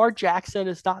 And Lamar Jackson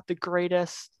is not the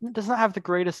greatest, does not have the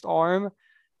greatest arm,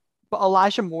 but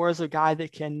Elijah Moore is a guy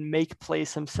that can make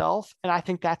plays himself. And I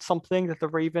think that's something that the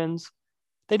Ravens,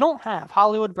 they don't have.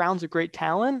 Hollywood Brown's a great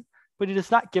talent, but he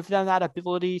does not give them that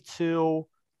ability to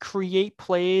create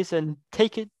plays and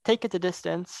take it the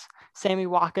distance. Sammy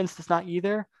Watkins does not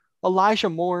either. Elijah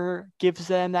Moore gives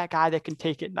them that guy that can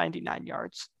take it 99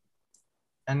 yards.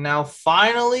 And now,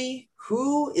 finally,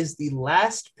 who is the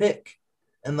last pick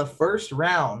in the first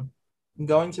round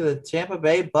going to the Tampa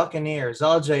Bay Buccaneers?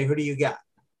 LJ, who do you got?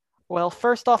 Well,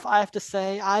 first off, I have to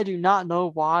say I do not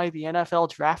know why the NFL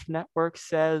Draft Network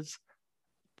says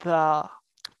the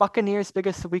Buccaneers'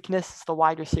 biggest weakness is the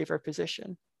wide receiver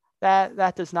position.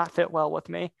 That does not fit well with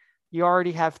me. You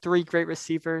already have three great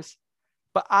receivers,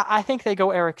 but I think they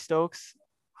go Eric Stokes.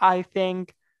 I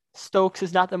think Stokes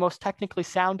is not the most technically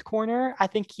sound corner. I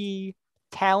think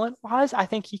talent wise, I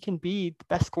think he can be the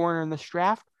best corner in this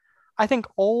draft. I think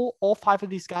all five of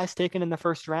these guys taken in the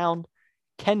first round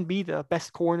can be the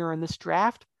best corner in this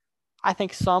draft. I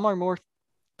think some are more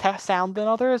sound than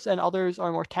others, and others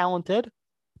are more talented.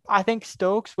 I think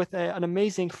Stokes, with an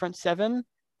amazing front seven,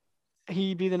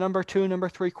 he'd be the number two, number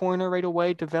three corner right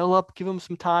away. Develop, give him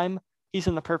some time. He's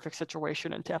in the perfect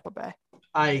situation in Tampa Bay.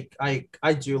 I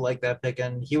do like that pick,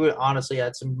 and he would honestly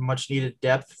add some much needed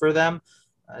depth for them,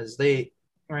 as they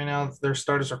right now their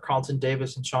starters are Carlton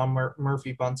Davis and Sean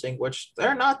Murphy Bunting, which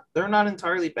they're not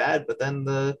entirely bad, but then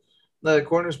the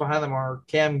corners behind them are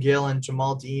Cam Gill and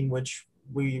Jamal Dean, which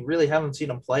we really haven't seen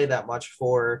them play that much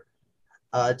for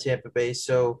Tampa Bay.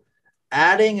 So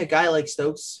adding a guy like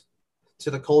Stokes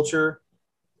to the culture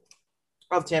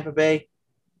of Tampa Bay.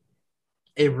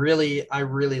 I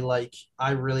really like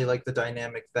the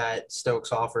dynamic that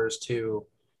Stokes offers to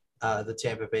the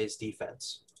Tampa Bay's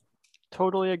defense.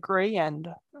 Totally agree.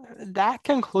 And that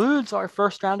concludes our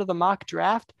first round of the mock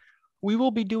draft. We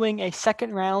will be doing a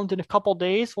second round in a couple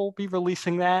days. We'll be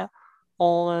releasing that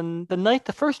on the night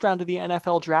the first round of the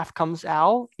NFL draft comes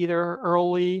out, either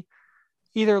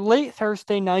late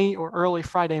Thursday night or early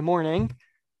Friday morning.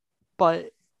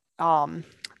 But do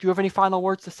you have any final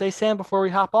words to say, Sam, before we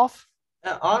hop off?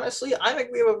 Honestly, I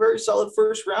think we have a very solid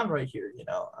first round right here.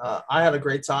 I had a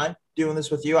great time doing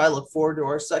this with you. I look forward to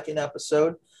our second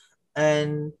episode,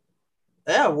 and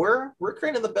yeah, we're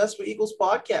creating the Best for Eagles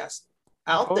podcast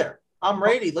out there. I'm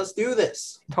ready. Let's do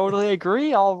this. Totally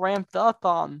agree. All ramped up.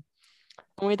 When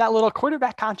we had that little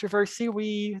quarterback controversy,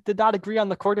 we did not agree on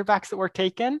the quarterbacks that were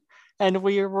taken. And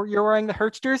you're wearing the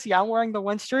Hurts jersey, I'm wearing the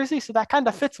Wentz jersey, so that kind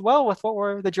of fits well with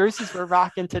the jerseys we're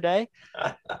rocking today.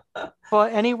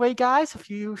 But anyway, guys, if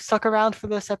you stuck around for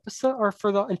this episode or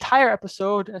for the entire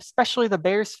episode, especially the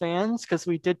Bears fans, because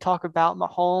we did talk about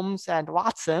Mahomes and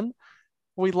Watson,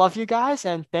 we love you guys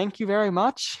and thank you very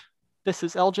much. This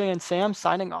is LJ and Sam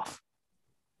signing off.